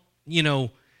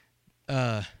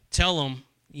tell them,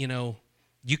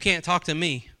 you can't talk to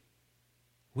me.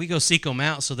 We go seek them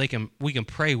out so we can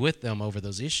pray with them over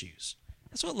those issues.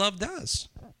 That's what love does.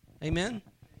 Amen?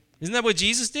 Isn't that what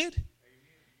Jesus did? Amen.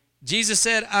 Jesus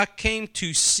said, I came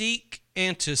to seek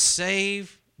and to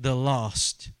save the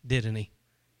lost, didn't he?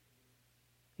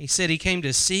 He said he came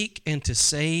to seek and to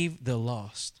save the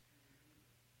lost.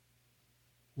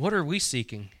 What are we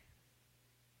seeking?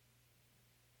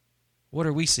 What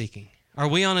are we seeking? Are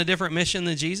we on a different mission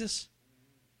than Jesus?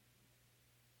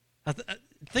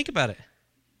 Think about it.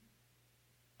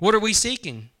 What are we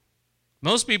seeking?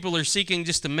 Most people are seeking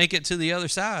just to make it to the other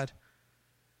side.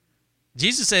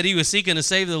 Jesus said he was seeking to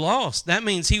save the lost. That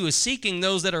means he was seeking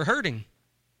those that are hurting.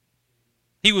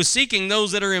 He was seeking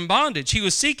those that are in bondage. He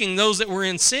was seeking those that were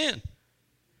in sin.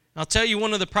 I'll tell you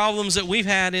one of the problems that we've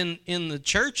had in the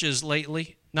churches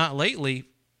lately, not lately,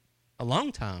 a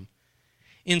long time,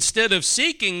 Instead of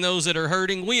seeking those that are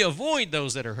hurting, we avoid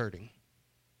those that are hurting.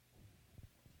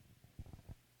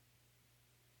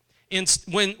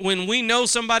 When we know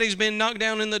somebody's been knocked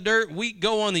down in the dirt, we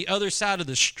go on the other side of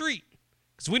the street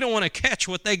because we don't want to catch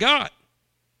what they got.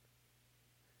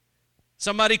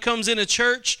 Somebody comes into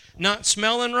church not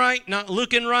smelling right, not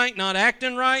looking right, not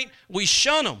acting right, we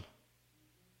shun them.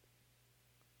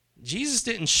 Jesus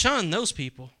didn't shun those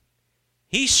people.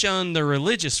 He shunned the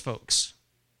religious folks.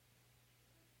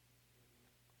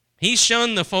 He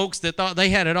shunned the folks that thought they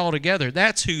had it all together.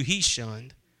 That's who he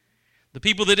shunned. The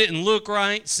people that didn't look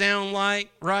right, sound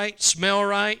right, smell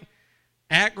right,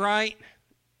 act right.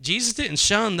 Jesus didn't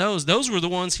shun those. Those were the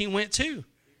ones he went to.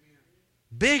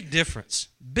 Big difference.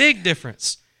 Big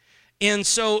difference. And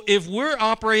so if we're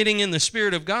operating in the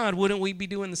Spirit of God, wouldn't we be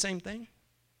doing the same thing?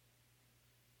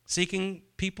 Seeking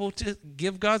people to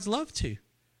give God's love to,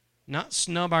 not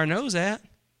snub our nose at.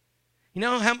 You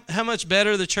know how much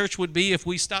better the church would be if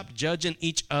we stopped judging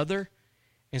each other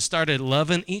and started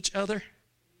loving each other?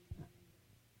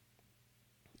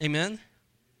 Amen?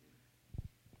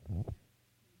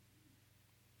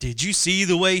 Did you see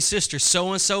the way Sister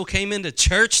So-and-so came into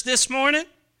church this morning?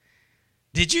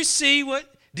 Did you see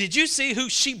who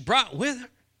she brought with her?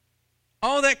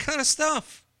 All that kind of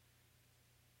stuff.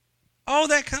 All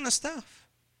that kind of stuff.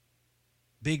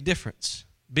 Big difference.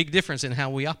 Big difference in how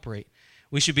we operate.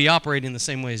 We should be operating the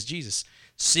same way as Jesus,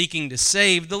 seeking to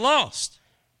save the lost.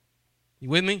 You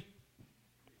with me?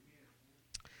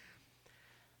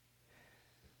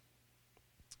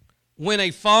 When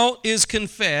a fault is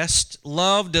confessed,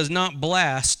 love does not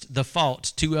blast the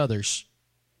fault to others.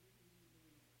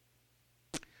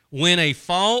 When a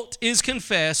fault is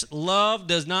confessed, love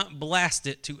does not blast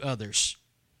it to others.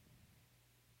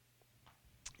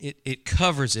 It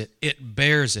covers it. It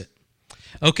bears it.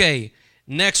 Okay,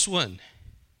 next one.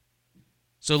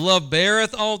 So love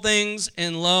beareth all things,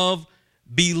 and love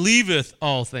believeth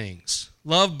all things.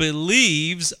 Love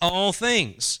believes all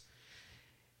things.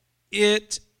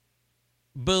 It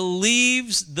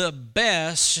believes the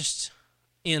best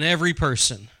in every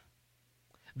person.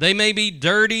 They may be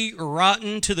dirty,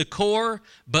 rotten to the core,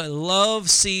 but love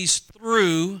sees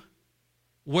through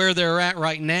where they're at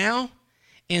right now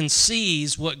and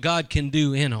sees what God can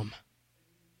do in them.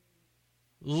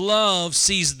 Love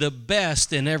sees the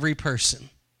best in every person.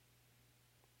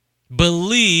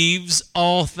 Believes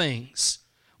all things.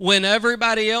 When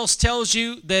everybody else tells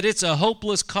you that it's a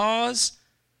hopeless cause,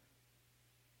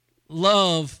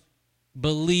 love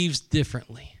believes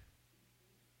differently.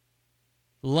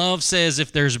 Love says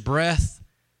if there's breath,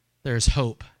 there's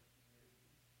hope.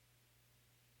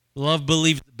 Love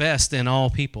believes the best in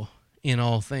all people, in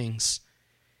all things.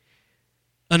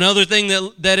 Another thing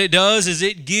that it does is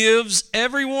it gives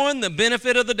everyone the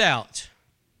benefit of the doubt.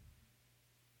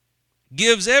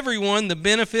 Gives everyone the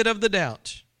benefit of the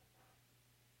doubt.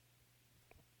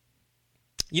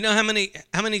 You know how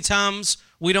many times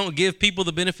we don't give people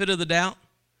the benefit of the doubt?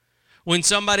 When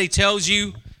somebody tells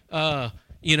you, Brother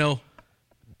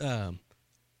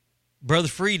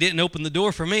Free didn't open the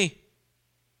door for me.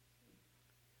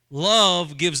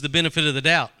 Love gives the benefit of the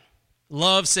doubt.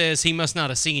 Love says he must not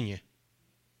have seen you.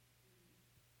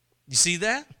 You see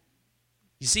that?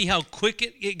 You see how quick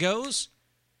it goes?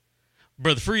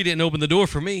 Brother Free didn't open the door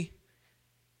for me.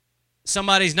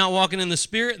 Somebody's not walking in the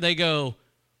Spirit, they go,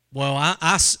 well,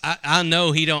 I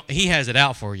know he has it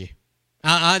out for you.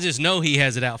 I just know he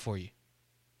has it out for you.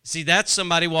 See, that's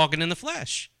somebody walking in the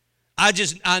flesh. I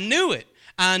knew it.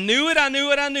 I knew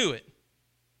it.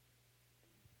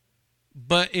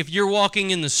 But if you're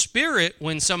walking in the Spirit,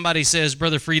 when somebody says,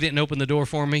 Brother Free didn't open the door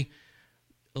for me,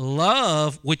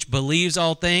 love, which believes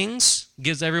all things,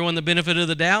 gives everyone the benefit of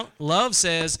the doubt. Love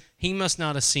says he must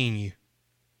not have seen you,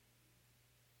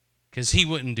 because he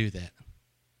wouldn't do that.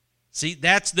 See,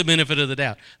 that's the benefit of the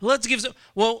doubt.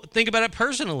 Think about it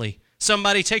personally.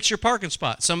 Somebody takes your parking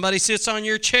spot. Somebody sits on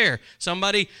your chair.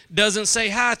 Somebody doesn't say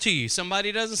hi to you.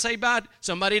 Somebody doesn't say bye.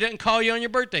 Somebody doesn't call you on your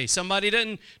birthday. Somebody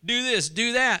doesn't do this,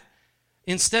 do that.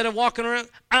 Instead of walking around,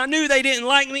 I knew they didn't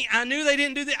like me. I knew they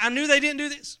didn't do this. I knew they didn't do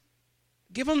this.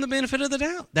 Give them the benefit of the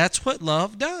doubt. That's what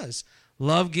love does.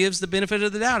 Love gives the benefit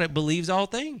of the doubt. It believes all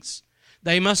things.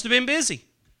 They must have been busy.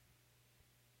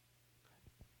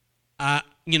 I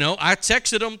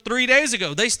texted them 3 days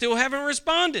ago. They still haven't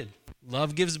responded.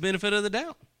 Love gives the benefit of the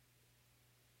doubt.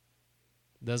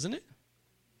 Doesn't it?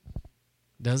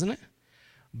 Doesn't it?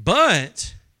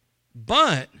 But,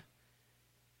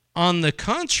 on the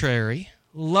contrary,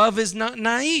 love is not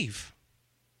naive.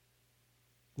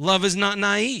 Love is not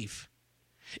naive.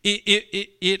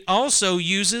 It also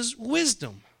uses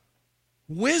wisdom.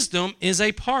 Wisdom is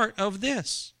a part of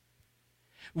this.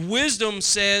 Wisdom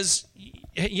says,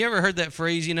 you ever heard that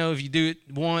phrase, if you do it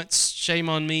once, shame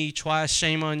on me, twice,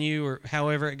 shame on you, or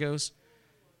however it goes?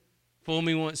 Fool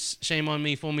me once, shame on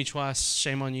me, fool me twice,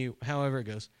 shame on you, however it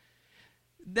goes.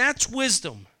 That's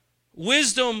wisdom.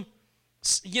 Wisdom,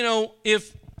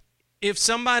 if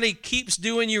somebody keeps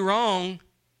doing you wrong,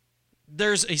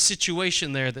 there's a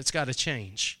situation there that's got to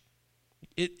change.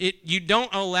 You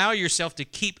don't allow yourself to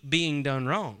keep being done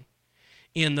wrong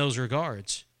in those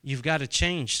regards. You've got to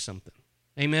change something.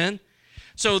 Amen?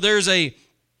 So there's a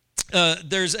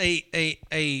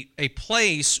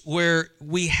place where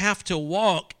we have to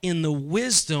walk in the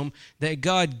wisdom that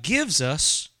God gives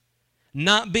us,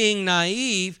 not being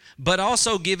naive, but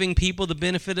also giving people the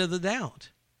benefit of the doubt.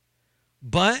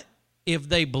 But if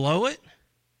they blow it,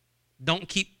 don't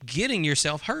keep getting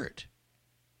yourself hurt.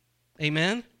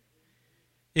 Amen?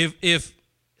 If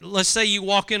let's say you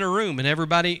walk in a room and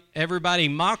everybody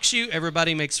mocks you,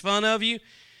 everybody makes fun of you,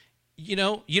 you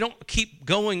don't keep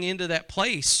going into that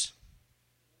place.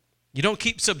 You don't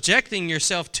keep subjecting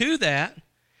yourself to that.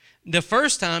 The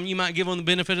first time you might give them the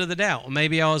benefit of the doubt. Well,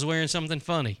 maybe I was wearing something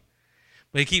funny.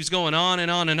 But it keeps going on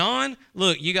and on and on.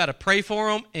 Look, you got to pray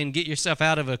for them and get yourself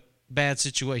out of a bad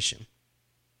situation.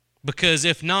 Because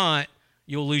if not,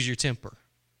 you'll lose your temper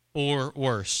or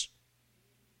worse.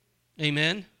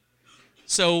 Amen?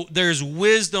 So there's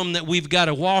wisdom that we've got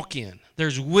to walk in.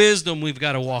 There's wisdom we've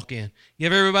got to walk in.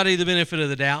 Give everybody the benefit of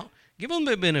the doubt. Give them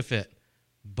the benefit.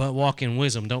 But walk in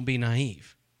wisdom. Don't be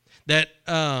naive. That,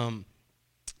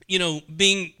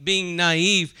 being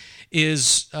naive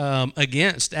is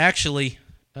against, actually,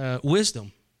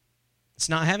 wisdom. It's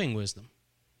not having wisdom.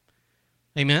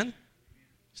 Amen?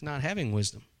 It's not having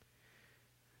wisdom.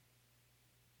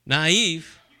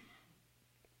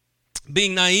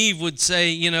 Being naive would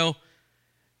say,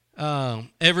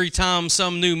 every time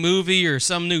some new movie or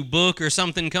some new book or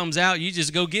something comes out, you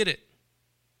just go get it.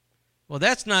 Well,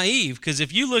 that's naive, because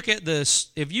if you look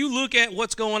at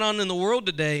what's going on in the world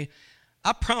today,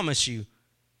 I promise you,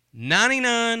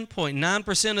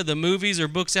 99.9% of the movies or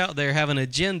books out there have an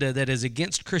agenda that is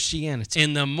against Christianity.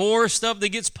 And the more stuff that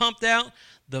gets pumped out,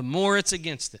 the more it's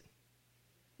against it.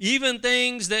 Even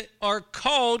things that are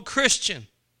called Christian,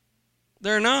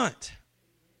 they're not.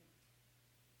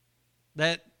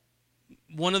 That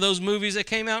one of those movies that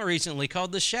came out recently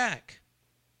called The Shack,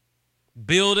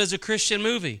 billed as a Christian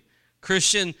movie.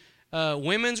 Christian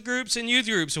women's groups and youth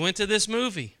groups went to this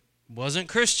movie. Wasn't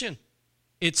Christian.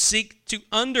 It seeks to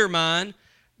undermine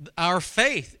our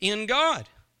faith in God,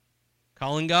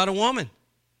 calling God a woman,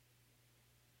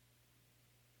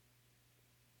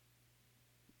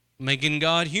 making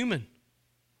God human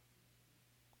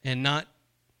and not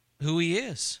who He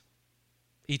is,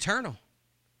 eternal.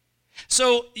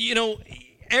 So,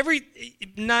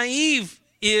 naive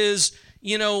is,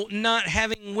 not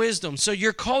having wisdom. So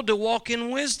you're called to walk in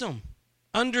wisdom.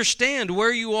 Understand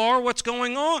where you are, what's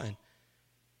going on.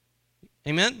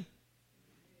 Amen?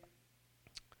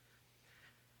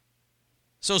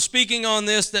 So speaking on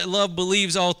this, that love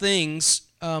believes all things,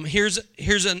 here's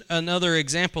another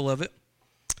example of it.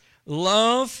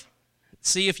 Love,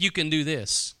 see if you can do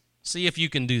this. See if you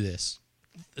can do this.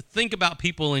 Think about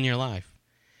people in your life.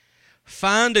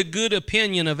 Find a good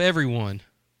opinion of everyone.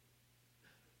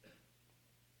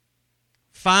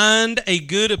 Find a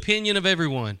good opinion of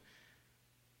everyone.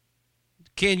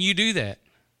 Can you do that?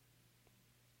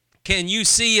 Can you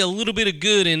see a little bit of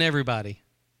good in everybody?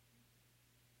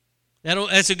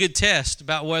 That's a good test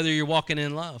about whether you're walking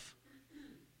in love.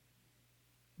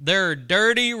 They're a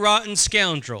dirty, rotten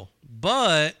scoundrel,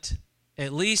 but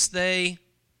at least right?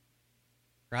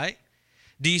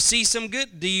 Do you see some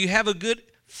good? Do you have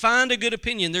find a good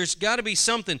opinion? There's got to be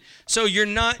something. So you're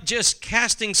not just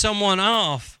casting someone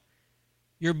off.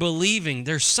 You're believing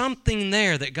there's something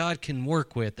there that God can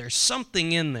work with. There's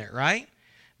something in there, right?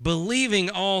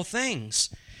 Believing all things.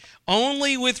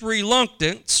 Only with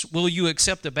reluctance will you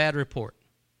accept a bad report.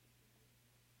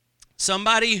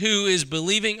 Somebody who is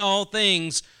believing all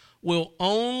things will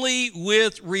only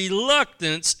with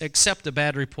reluctance accept a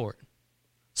bad report.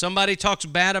 Somebody talks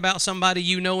bad about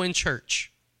somebody in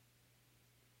church.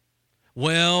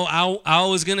 Well, I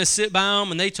was going to sit by them,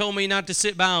 and they told me not to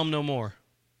sit by them no more.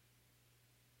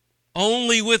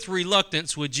 Only with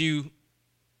reluctance would you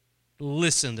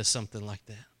listen to something like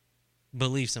that.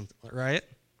 Believe something, right?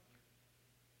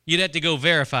 You'd have to go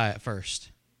verify it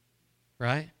first,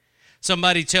 right?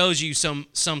 Somebody tells you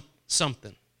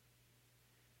something.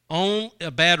 On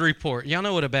a bad report. Y'all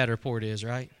know what a bad report is,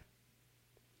 right?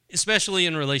 Especially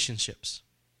in relationships.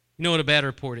 You know what a bad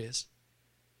report is?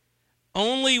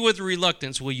 Only with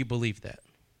reluctance will you believe that.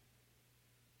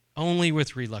 Only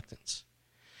with reluctance.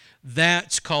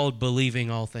 That's called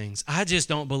believing all things. I just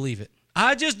don't believe it.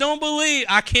 I just don't believe.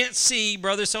 I can't see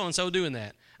brother so-and-so doing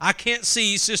that. I can't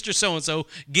see sister so-and-so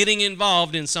getting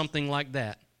involved in something like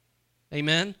that.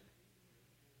 Amen?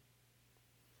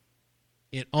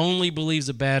 It only believes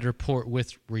a bad report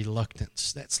with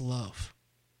reluctance. That's love.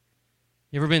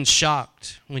 You ever been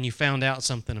shocked when you found out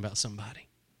something about somebody?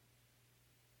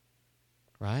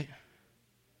 Right?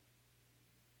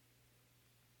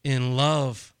 In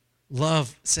love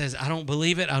says, I don't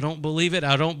believe it, I don't believe it,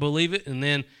 I don't believe it. And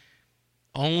then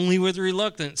only with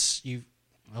reluctance,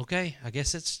 okay, I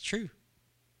guess it's true.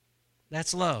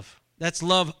 That's love. That's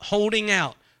love holding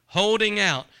out.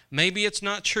 Maybe it's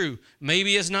not true.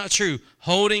 Maybe it's not true.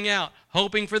 Holding out,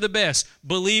 hoping for the best,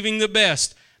 believing the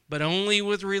best, but only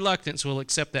with reluctance will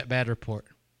accept that bad report.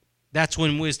 That's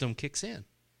when wisdom kicks in.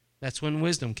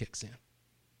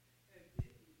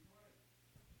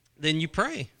 Then you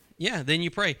pray. Yeah, then you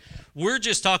pray. We're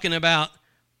just talking about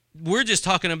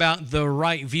the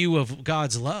right view of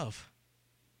God's love.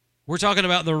 We're talking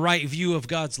about the right view of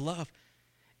God's love.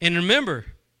 And remember,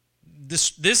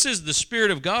 this is the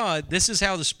Spirit of God. This is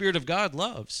how the Spirit of God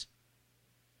loves.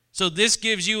 So this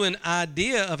gives you an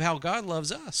idea of how God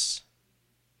loves us.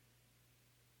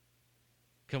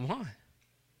 Come on.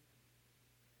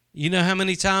 You know how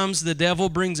many times the devil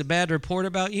brings a bad report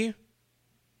about you?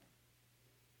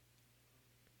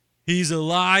 He's a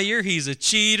liar, he's a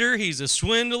cheater, he's a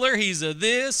swindler, he's a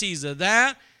this, he's a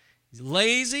that. He's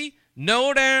lazy,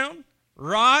 no down,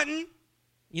 rotten.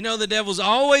 You know the devil's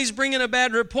always bringing a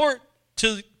bad report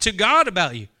to God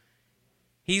about you.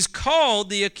 He's called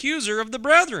the accuser of the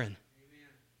brethren. Amen.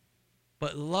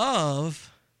 But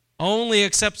love only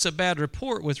accepts a bad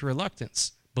report with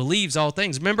reluctance, believes all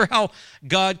things. Remember how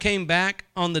God came back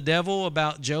on the devil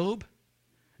about Job?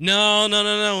 No,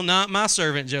 not my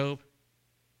servant Job.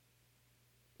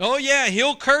 Oh yeah,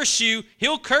 he'll curse you.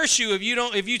 He'll curse you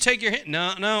if you take your hand.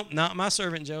 No, not my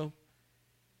servant Job.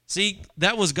 See,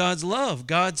 that was God's love.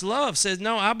 God's love says,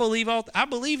 no, I believe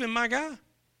in my guy.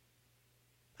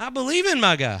 I believe in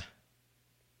my guy.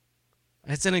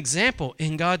 That's an example.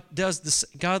 And God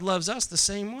loves us the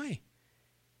same way.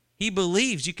 He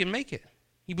believes you can make it.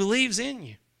 He believes in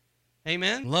you.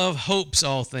 Amen. Love hopes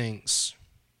all things.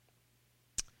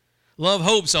 Love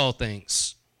hopes all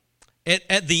things.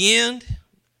 At the end,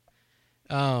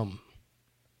 I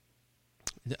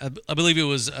believe it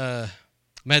was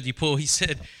Matthew Poole. He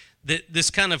said that this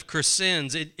kind of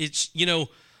crescends. It's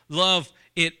love.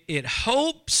 It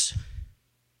hopes.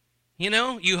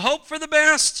 You hope for the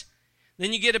best.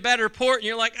 Then you get a bad report, and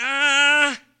you're like,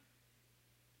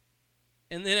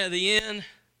 And then at the end,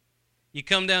 you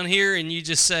come down here and you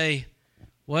just say,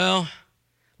 well,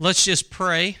 let's just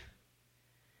pray,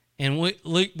 and we're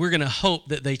going to hope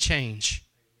that they change.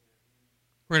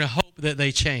 We're going to hope that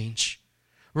they change.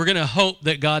 We're going to hope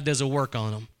that God does a work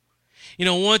on them.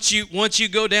 Once you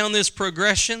go down this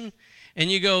progression and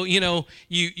you go,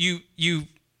 you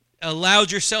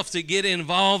allowed yourself to get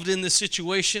involved in the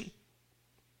situation.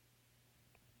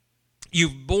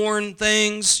 You've borne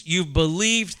things, you've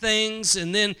believed things,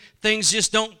 and then things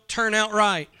just don't turn out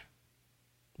right.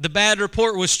 The bad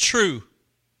report was true.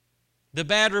 The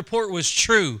bad report was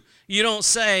true. You don't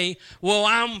say, well,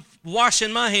 I'm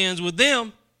washing my hands with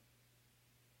them.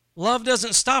 Love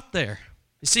doesn't stop there.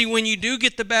 You see, when you do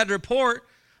get the bad report,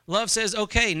 love says,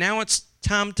 okay, now it's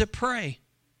time to pray.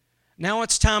 Now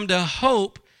it's time to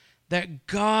hope that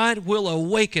God will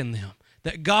awaken them,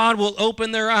 that God will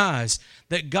open their eyes,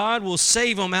 that God will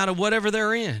save them out of whatever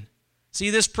they're in. See,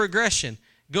 this progression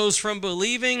goes from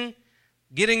believing,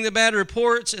 getting the bad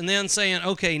reports, and then saying,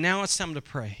 okay, now it's time to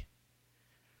pray.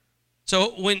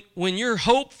 So when you're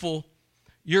hopeful,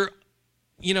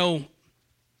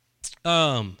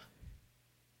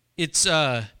 it's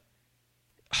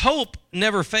hope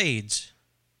never fades.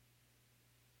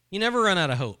 You never run out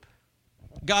of hope.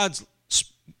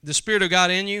 The Spirit of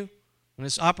God in you, when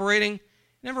it's operating, you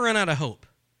never run out of hope.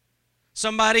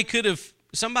 Somebody could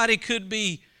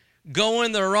be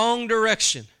going the wrong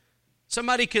direction.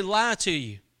 Somebody could lie to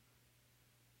you.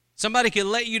 Somebody could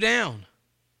let you down.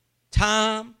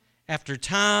 Time after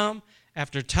time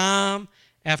after time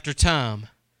after time.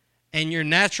 And your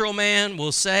natural man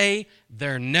will say,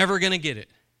 they're never going to get it.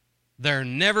 They're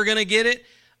never going to get it.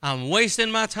 I'm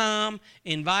wasting my time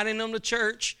inviting them to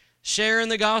church, sharing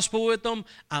the gospel with them.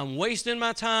 I'm wasting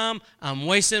my time.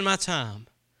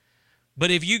 But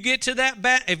if you get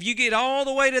to if you get all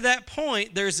the way to that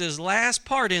point, there's this last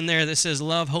part in there that says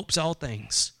love hopes all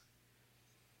things.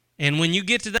 And when you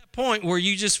get to that point where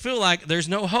you just feel like there's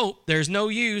no hope, there's no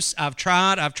use, I've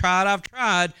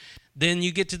tried, then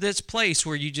you get to this place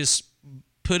where you just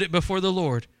put it before the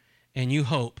Lord and you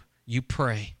hope, you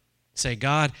pray. Say,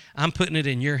 God, I'm putting it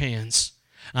in your hands.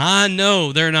 I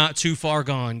know they're not too far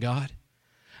gone, God.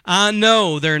 I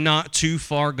know they're not too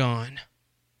far gone.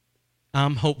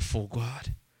 I'm hopeful,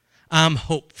 God. I'm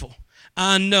hopeful.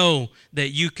 I know that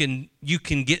you can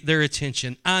get their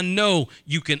attention. I know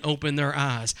you can open their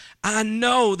eyes. I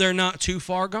know they're not too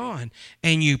far gone.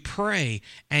 And you pray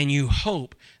and you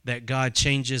hope that God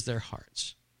changes their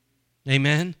hearts.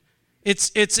 Amen.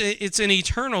 It's an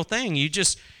eternal thing.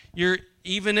 You're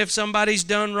even if somebody's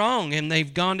done wrong and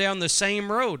they've gone down the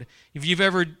same road. If you've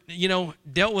ever,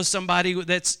 dealt with somebody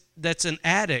that's an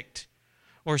addict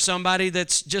or somebody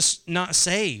that's just not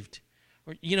saved,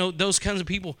 or those kinds of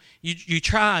people, you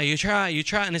try,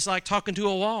 and it's like talking to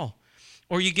a wall.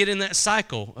 Or you get in that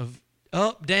cycle of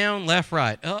up, down, left,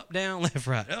 right, up, down, left,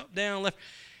 right, up, down, left.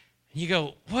 You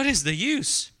go, what is the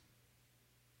use?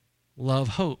 Love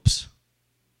hopes.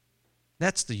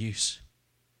 That's the use.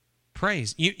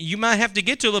 Praise. You might have to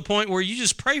get to the point where you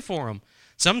just pray for them.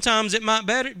 Sometimes it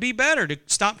might be better to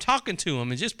stop talking to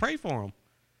them and just pray for them.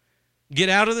 Get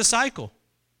out of the cycle.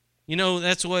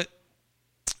 That's what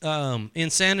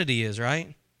insanity is,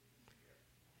 right?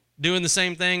 Doing the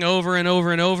same thing over and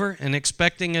over and over and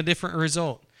expecting a different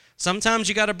result. Sometimes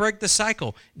you got to break the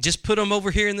cycle. Just put them over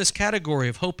here in this category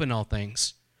of hope in all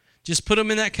things. Just put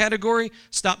them in that category.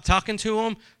 Stop talking to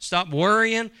them. Stop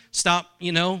worrying. Stop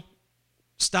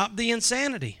the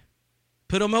insanity.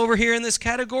 Put them over here in this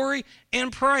category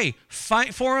and pray.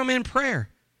 Fight for them in prayer.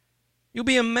 You'll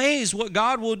be amazed what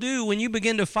God will do when you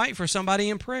begin to fight for somebody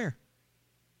in prayer.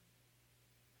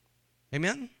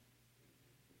 Amen?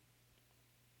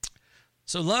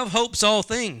 So love hopes all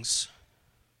things.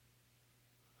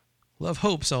 Love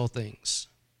hopes all things.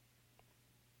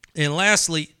 And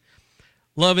lastly,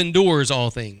 love endures all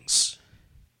things.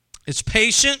 It's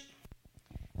patient.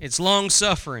 It's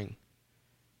long-suffering.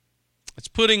 It's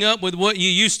putting up with what you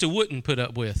used to wouldn't put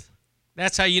up with.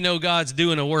 That's how you know God's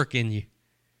doing a work in you.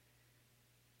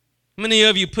 How many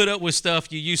of you put up with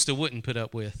stuff you used to wouldn't put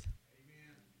up with?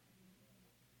 Amen.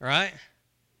 Right?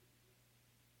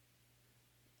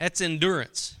 That's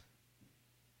endurance.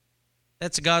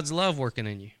 That's God's love working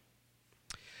in you.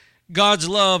 God's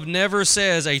love never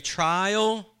says a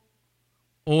trial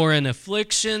or an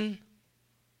affliction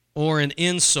or an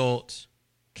insult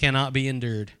cannot be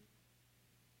endured.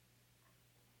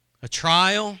 A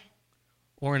trial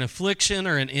or an affliction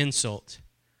or an insult.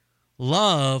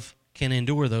 Love can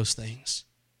endure those things.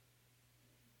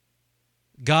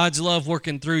 God's love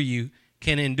working through you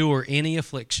can endure any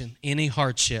affliction, any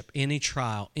hardship, any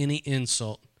trial, any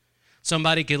insult.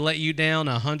 Somebody could let you down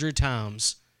 100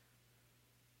 times.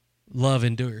 Love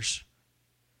endures.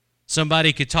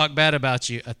 Somebody could talk bad about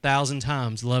you 1,000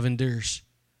 times. Love endures.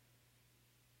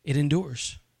 It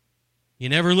endures. You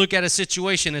never look at a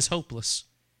situation as hopeless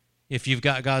if you've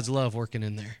got God's love working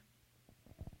in there.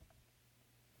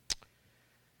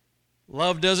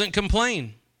 Love doesn't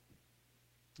complain.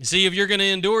 You see, if you're going to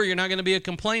endure, you're not going to be a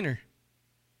complainer.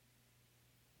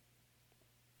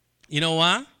 You know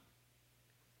why?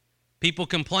 People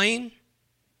complain.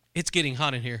 It's getting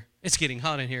hot in here. It's getting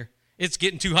hot in here. It's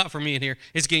getting too hot for me in here.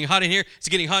 It's getting hot in here. It's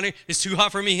getting hot in here. It's too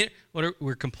hot for me here.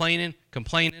 We're complaining, and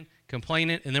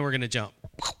then we're going to jump.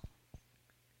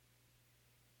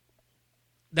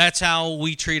 That's how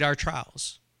we treat our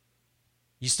trials.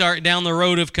 You start down the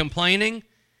road of complaining,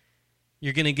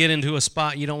 you're going to get into a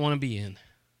spot you don't want to be in.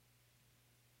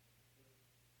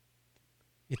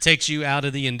 It takes you out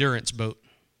of the endurance boat.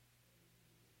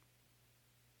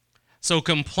 So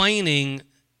complaining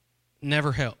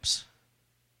never helps.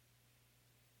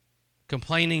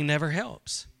 Complaining never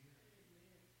helps.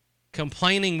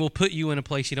 Complaining will put you in a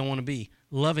place you don't want to be.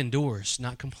 Love endures,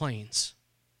 not complains.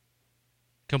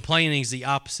 Complaining is the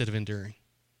opposite of enduring.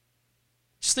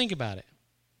 Just think about it.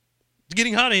 It's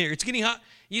getting hot in here. It's getting hot.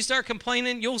 You start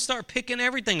complaining, you'll start picking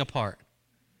everything apart.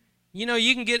 You know,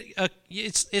 you can get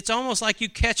it's almost like you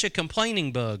catch a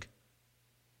complaining bug.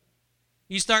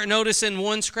 You start noticing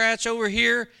one scratch over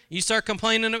here, you start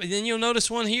complaining, then you'll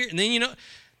notice one here, and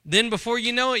then before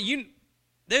you know it,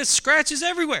 there's scratches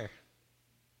everywhere.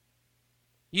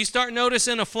 You start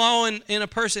noticing a flaw in a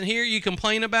person here, you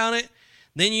complain about it.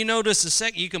 Then you notice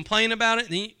you complain about it,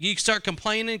 then you start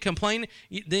complaining,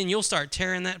 then you'll start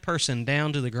tearing that person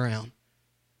down to the ground.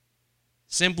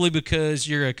 Simply because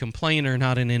you're a complainer,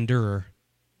 not an endurer.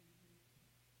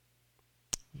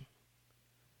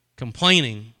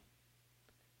 Complaining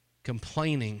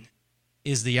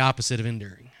is the opposite of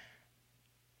enduring.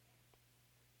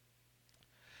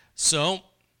 So,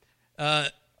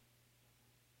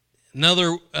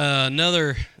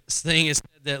 another thing is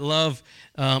that love,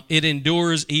 it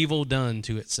endures evil done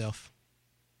to itself.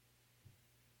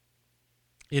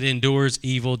 It endures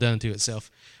evil done to itself.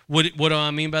 What do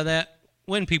I mean by that?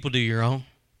 When people do you wrong.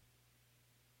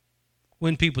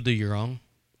 When people do you wrong.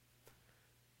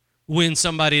 When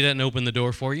somebody doesn't open the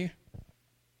door for you.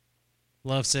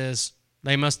 Love says,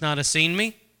 they must not have seen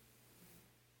me.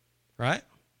 Right?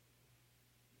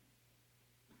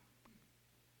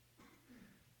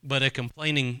 But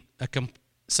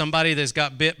somebody that's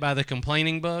got bit by the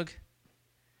complaining bug,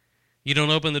 you don't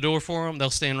open the door for them, they'll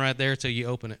stand right there till you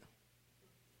open it.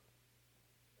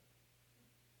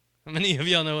 How many of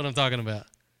y'all know what I'm talking about?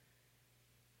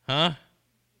 Huh?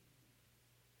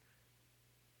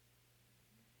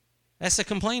 That's a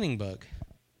complaining bug.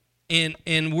 And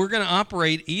we're going to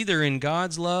operate either in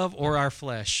God's love or our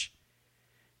flesh.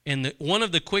 And one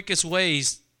of the quickest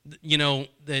ways,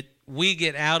 that we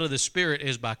get out of the Spirit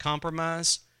is by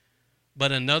compromise.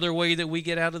 But another way that we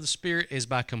get out of the Spirit is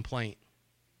by complaint.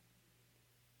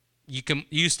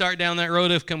 You start down that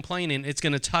road of complaining, it's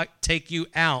going to take you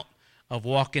out of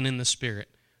walking in the Spirit.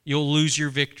 You'll lose your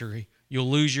victory. You'll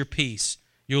lose your peace.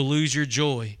 You'll lose your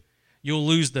joy. You'll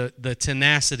lose the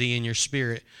tenacity in your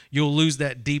spirit. You'll lose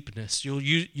that deepness. You'll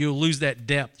lose that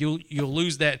depth. You'll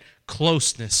lose that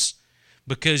closeness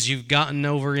because you've gotten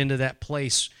over into that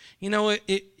place.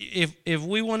 If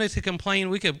we wanted to complain,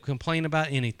 we could complain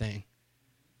about anything.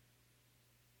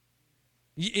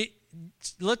 And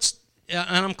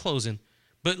I'm closing,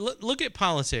 but look at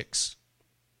politics.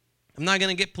 I'm not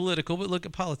going to get political, but look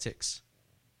at politics.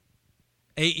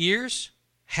 8 years,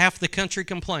 half the country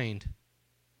complained.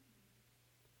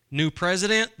 New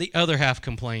president, the other half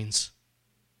complains.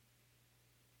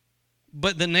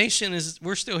 But the nation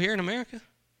we're still here in America.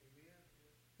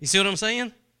 You see what I'm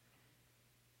saying?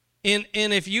 And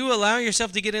if you allow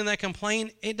yourself to get in that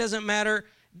complaint, it doesn't matter.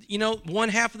 One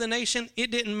half of the nation,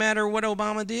 it didn't matter what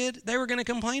Obama did. They were going to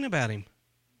complain about him.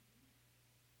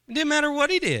 It didn't matter what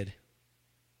he did.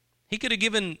 He could have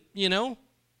given, it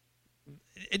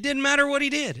didn't matter what he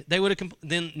did. They would have.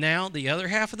 Then now the other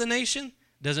half of the nation,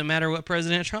 doesn't matter what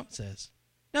President Trump says.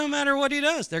 No matter what he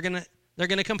does, they're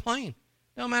gonna complain.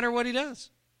 No matter what he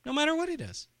does. No matter what he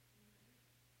does.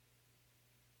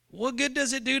 What good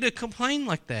does it do to complain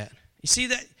like that? You see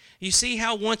that? You see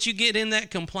how once you get in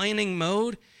that complaining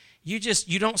mode, you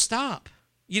don't stop.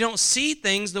 You don't see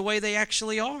things the way they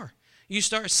actually are. You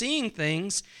start seeing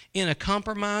things in a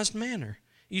compromised manner.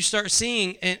 You start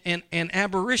seeing an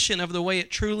aberration of the way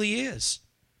it truly is.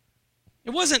 It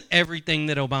wasn't everything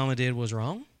that Obama did was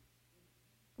wrong.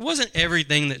 It wasn't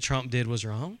everything that Trump did was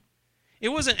wrong. It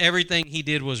wasn't everything he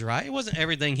did was right. It wasn't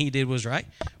everything he did was right.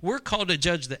 We're called to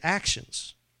judge the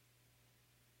actions.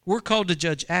 We're called to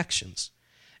judge actions.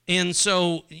 And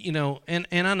so, and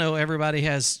I know everybody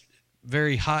has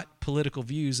very hot political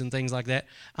views and things like that.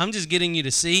 I'm just getting you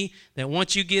to see that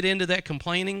once you get into that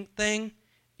complaining thing,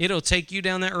 it'll take you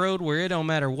down that road where it don't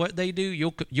matter what they do,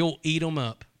 you'll eat them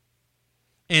up.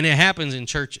 And it happens in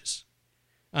churches.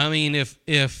 I mean,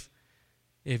 if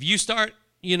you start,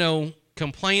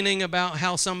 complaining about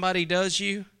how somebody does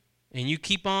you, and you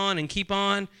keep on,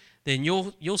 then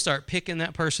you'll start picking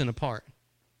that person apart.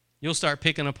 You'll start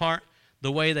picking apart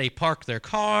the way they park their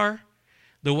car,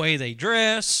 the way they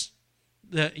dress,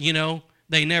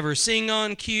 they never sing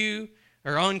on cue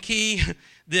or on key,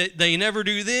 they never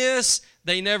do this,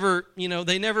 they never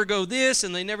go this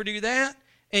and they never do that.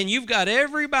 And you've got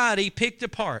everybody picked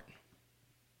apart.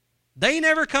 They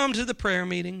never come to the prayer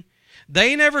meeting.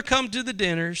 They never come to the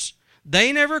dinners.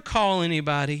 They never call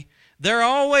anybody. They're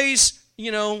always,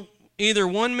 either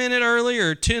 1 minute early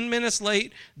or 10 minutes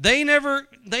late. They never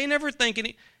think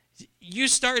any.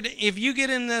 If you get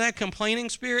into that complaining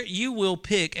spirit, you will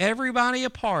pick everybody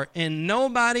apart and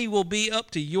nobody will be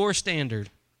up to your standard.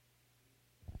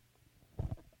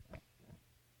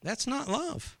 That's not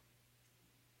love.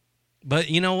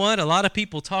 But you know what? A lot of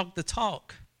people talk the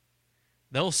talk.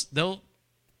 They'll want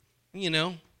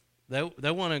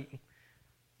to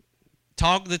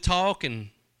talk the talk and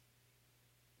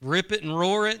rip it and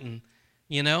roar it and,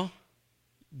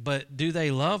 but do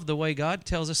they love the way God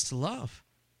tells us to love?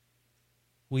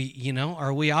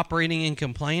 Are we operating in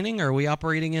complaining or are we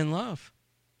operating in love?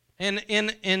 And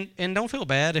don't feel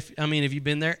bad if you've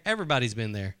been there. Everybody's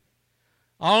been there.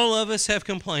 All of us have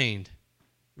complained.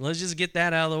 Let's just get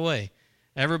that out of the way.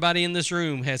 Everybody in this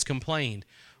room has complained.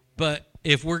 But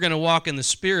if we're going to walk in the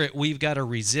Spirit, we've got to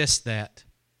resist that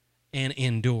and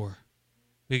endure.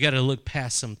 We've got to look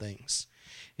past some things.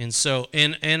 And so,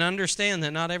 and understand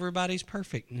that not everybody's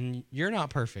perfect. And you're not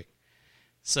perfect.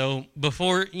 So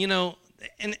before,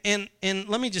 and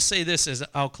let me just say this as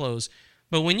I'll close.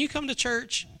 But when you come to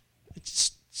church,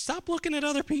 Stop looking at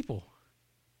other people.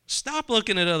 Stop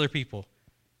looking at other people.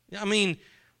 I mean,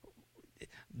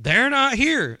 they're not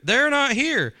here. They're not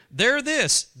here. They're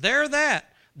this. They're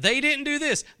that. They didn't do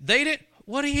this. They didn't.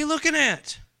 What are you looking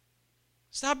at?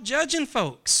 Stop judging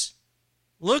folks.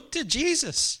 Look to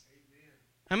Jesus.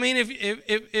 I mean,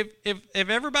 if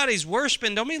everybody's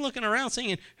worshiping, don't be looking around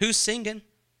singing, who's singing?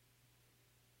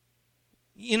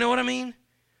 You know what I mean?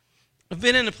 I've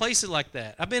been in places like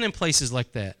that.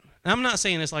 I'm not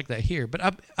saying it's like that here, but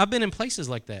I've been in places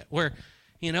like that where,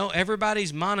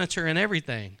 everybody's monitoring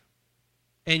everything.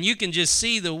 And you can just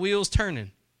see the wheels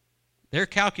turning. They're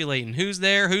calculating who's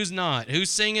there, who's not, who's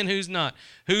singing, who's not,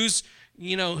 who's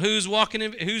walking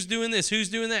in, who's doing this, who's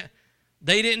doing that.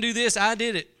 They didn't do this, I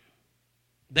did it.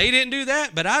 They didn't do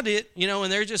that, but I did,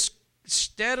 and they're just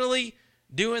steadily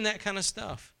doing that kind of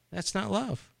stuff. That's not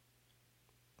love.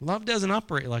 Love doesn't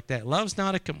operate like that. Love's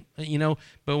not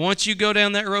but once you go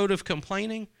down that road of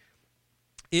complaining,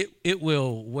 it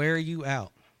will wear you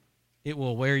out. It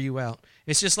will wear you out.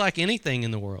 It's just like anything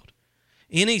in the world.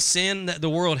 Any sin that the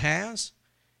world has,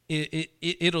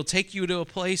 it'll take you to a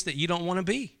place that you don't want to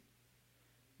be.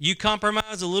 You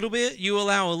compromise a little bit, you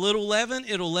allow a little leaven,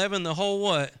 it'll leaven the whole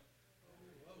what?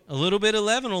 A little bit of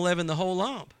leaven will leaven the whole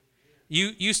lump.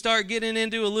 You start getting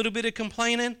into a little bit of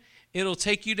complaining, it'll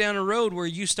take you down a road where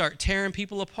you start tearing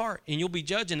people apart, and you'll be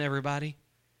judging everybody.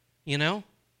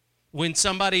 When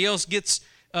somebody else gets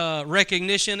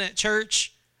recognition at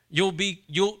church,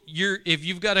 if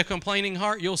you've got a complaining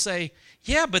heart, you'll say,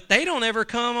 yeah, but they don't ever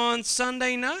come on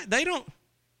Sunday night. They don't.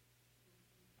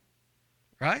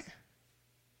 Right?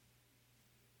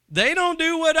 They don't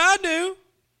do what I do.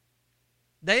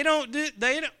 They don't.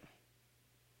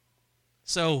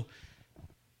 So,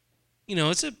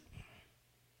 it's a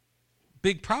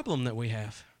big problem that we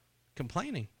have,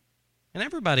 complaining. And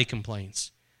everybody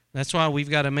complains. That's why we've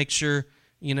got to make sure,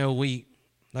 we,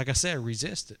 like I said,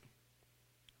 resist it.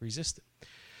 Resist it.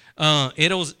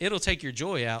 It'll take your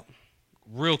joy out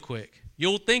real quick.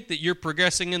 You'll think that you're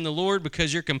progressing in the Lord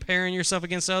because you're comparing yourself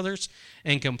against others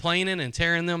and complaining and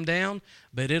tearing them down,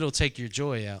 but it'll take your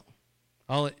joy out.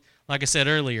 Like I said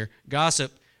earlier,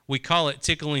 gossip, we call it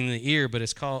tickling the ear, but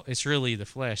it's really the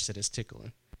flesh that is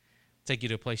tickling. Take you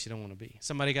to a place you don't want to be.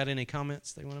 Somebody got any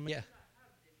comments they want to make? Yeah.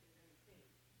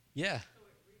 Yeah.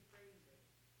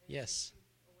 Yes.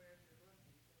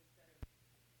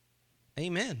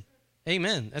 Amen.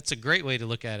 Amen. That's a great way to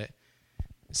look at it.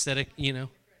 Instead of,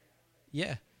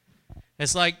 yeah.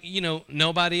 It's like,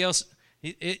 nobody else,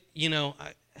 I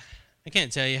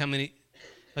can't tell you how many,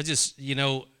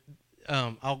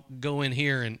 I'll go in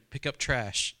here and pick up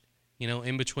trash,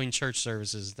 in between church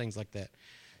services and things like that.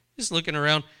 Just looking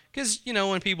around, because,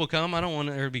 when people come, I don't want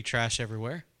there to be trash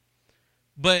everywhere.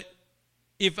 But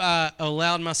if I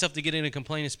allowed myself to get in a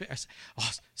complaining spirit, I say, oh,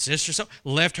 sister so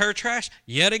left her trash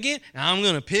yet again, and I'm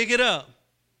going to pick it up.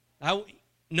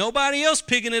 Nobody else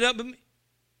picking it up but me.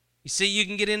 You see, you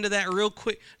can get into that real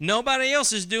quick. Nobody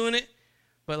else is doing it.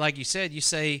 But like you said, you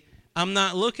say, I'm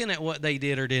not looking at what they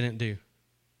did or didn't do.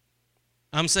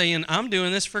 I'm saying, I'm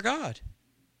doing this for God.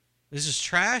 This is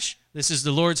trash. This is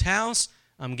the Lord's house.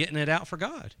 I'm getting it out for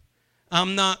God.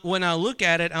 When I look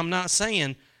at it, I'm not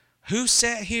saying, who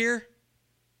sat here?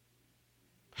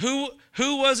 Who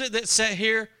was it that sat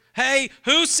here? Hey,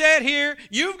 who sat here?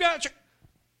 You've got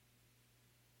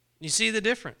You see the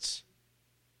difference?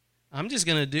 I'm just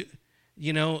going to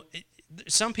do,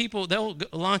 some people, they'll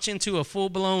launch into a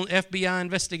full-blown FBI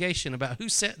investigation about who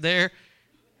sat there.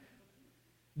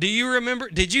 Do you remember?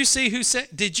 Did you see who did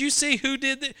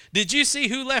that? Did you see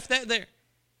who left that there?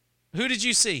 Who did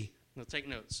you see? No, take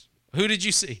notes. Who did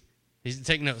you see?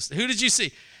 Take notes. Who did you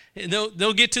see? And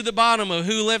they'll get to the bottom of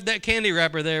who left that candy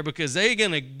wrapper there because they're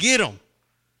going to get them.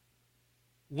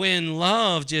 When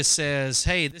love just says,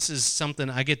 hey, this is something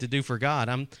I get to do for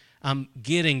God. I'm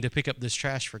getting to pick up this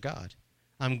trash for God.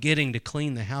 I'm getting to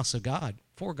clean the house of God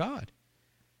for God.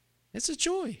 It's a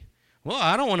joy. Well,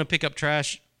 I don't want to pick up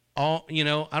trash I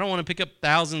don't want to pick up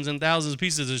thousands and thousands of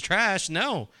pieces of trash.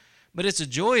 No. But it's a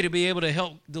joy to be able to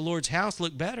help the Lord's house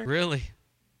look better. Really?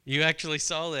 You actually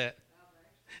saw that?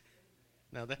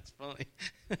 Now that's funny.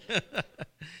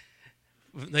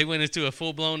 They went into a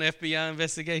full-blown FBI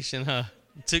investigation, huh?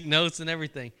 Took notes and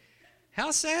everything.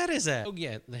 How sad is that? Oh,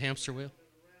 yeah, the hamster wheel.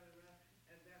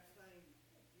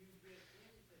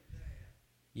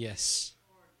 Yes.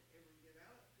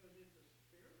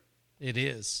 It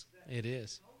is. It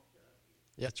is.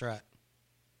 Yeah, that's right.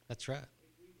 That's right.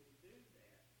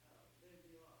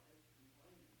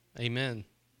 Amen.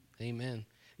 Amen.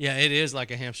 Yeah, it is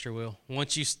like a hamster wheel.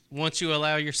 Once you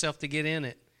allow yourself to get in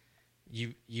it,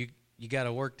 you got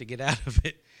to work to get out of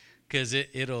it, because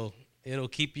it'll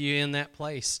keep you in that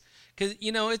place. Because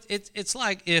it's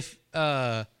like if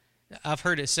I've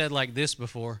heard it said like this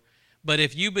before, but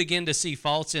if you begin to see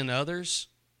faults in others,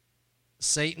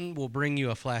 Satan will bring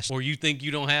you a flashlight, or you think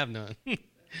you don't have none.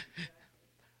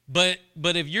 But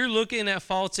if you're looking at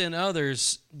faults in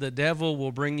others, the devil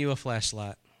will bring you a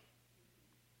flashlight.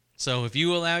 So if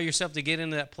you allow yourself to get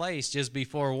into that place, just be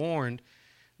forewarned,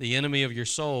 the enemy of your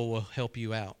soul will help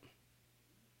you out.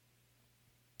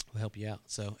 Will help you out.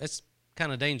 So it's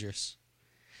kind of dangerous.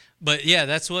 But yeah,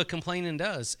 that's what complaining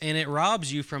does. And it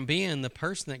robs you from being the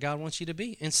person that God wants you to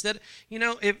be. Instead,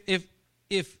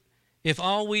 if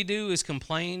all we do is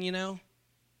complain,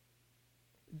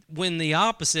 when the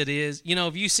opposite is,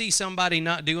 if you see somebody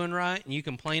not doing right and you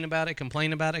complain about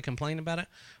it,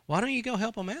 why don't you go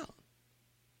help them out?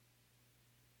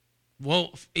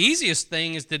 Well, easiest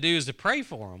thing is to pray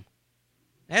for them.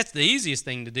 That's the easiest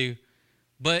thing to do.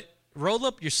 But roll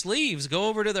up your sleeves, go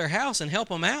over to their house and help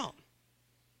them out.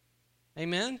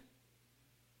 Amen?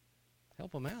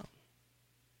 Help them out.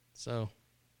 So,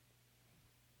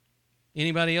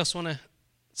 anybody else want to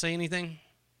say anything?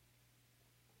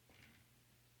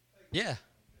 Yeah.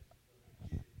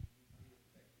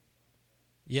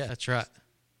 Yeah, that's right.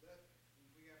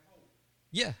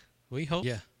 Yeah, we hope.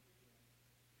 Yeah.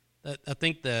 I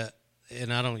think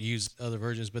and I don't use other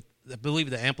versions, but I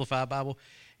believe the Amplified Bible,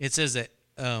 it says that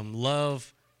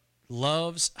love's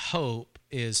hope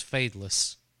is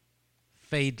fadeless.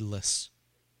 Fadeless.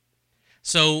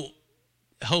 So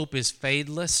hope is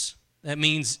fadeless. That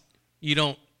means you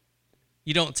don't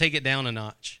take it down a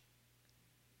notch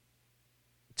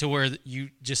to where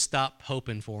you just stop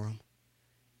hoping for them.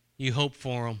 You hope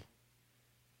for them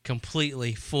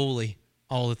completely, fully,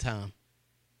 all the time.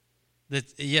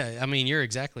 You're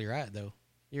exactly right, though.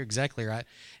 You're exactly right.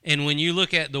 And when you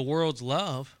look at the world's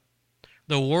love,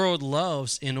 the world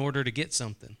loves in order to get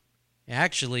something.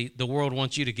 Actually, the world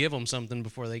wants you to give them something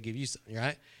before they give you something,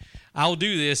 right? I'll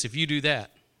do this if you do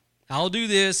that. I'll do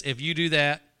this if you do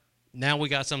that. Now we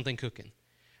got something cooking.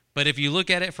 But if you look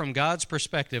at it from God's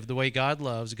perspective, the way God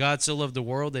loves, God so loved the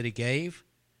world that he gave.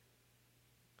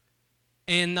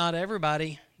 And not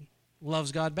everybody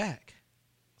loves God back.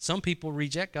 Some people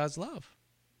reject God's love,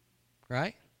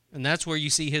 right? And that's where you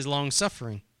see his long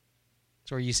suffering.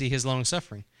 That's where you see his long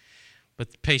suffering.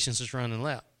 But the patience is running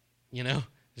out.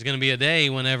 There's going to be a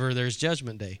day whenever there's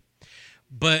judgment day.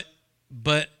 But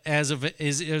as it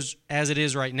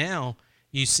is right now,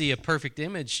 you see a perfect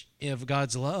image of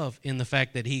God's love in the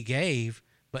fact that he gave,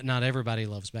 but not everybody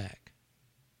loves back.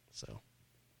 So,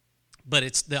 but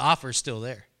the offer's still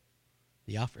there.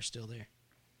 The offer's still there.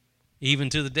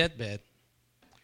 Even to the deathbed.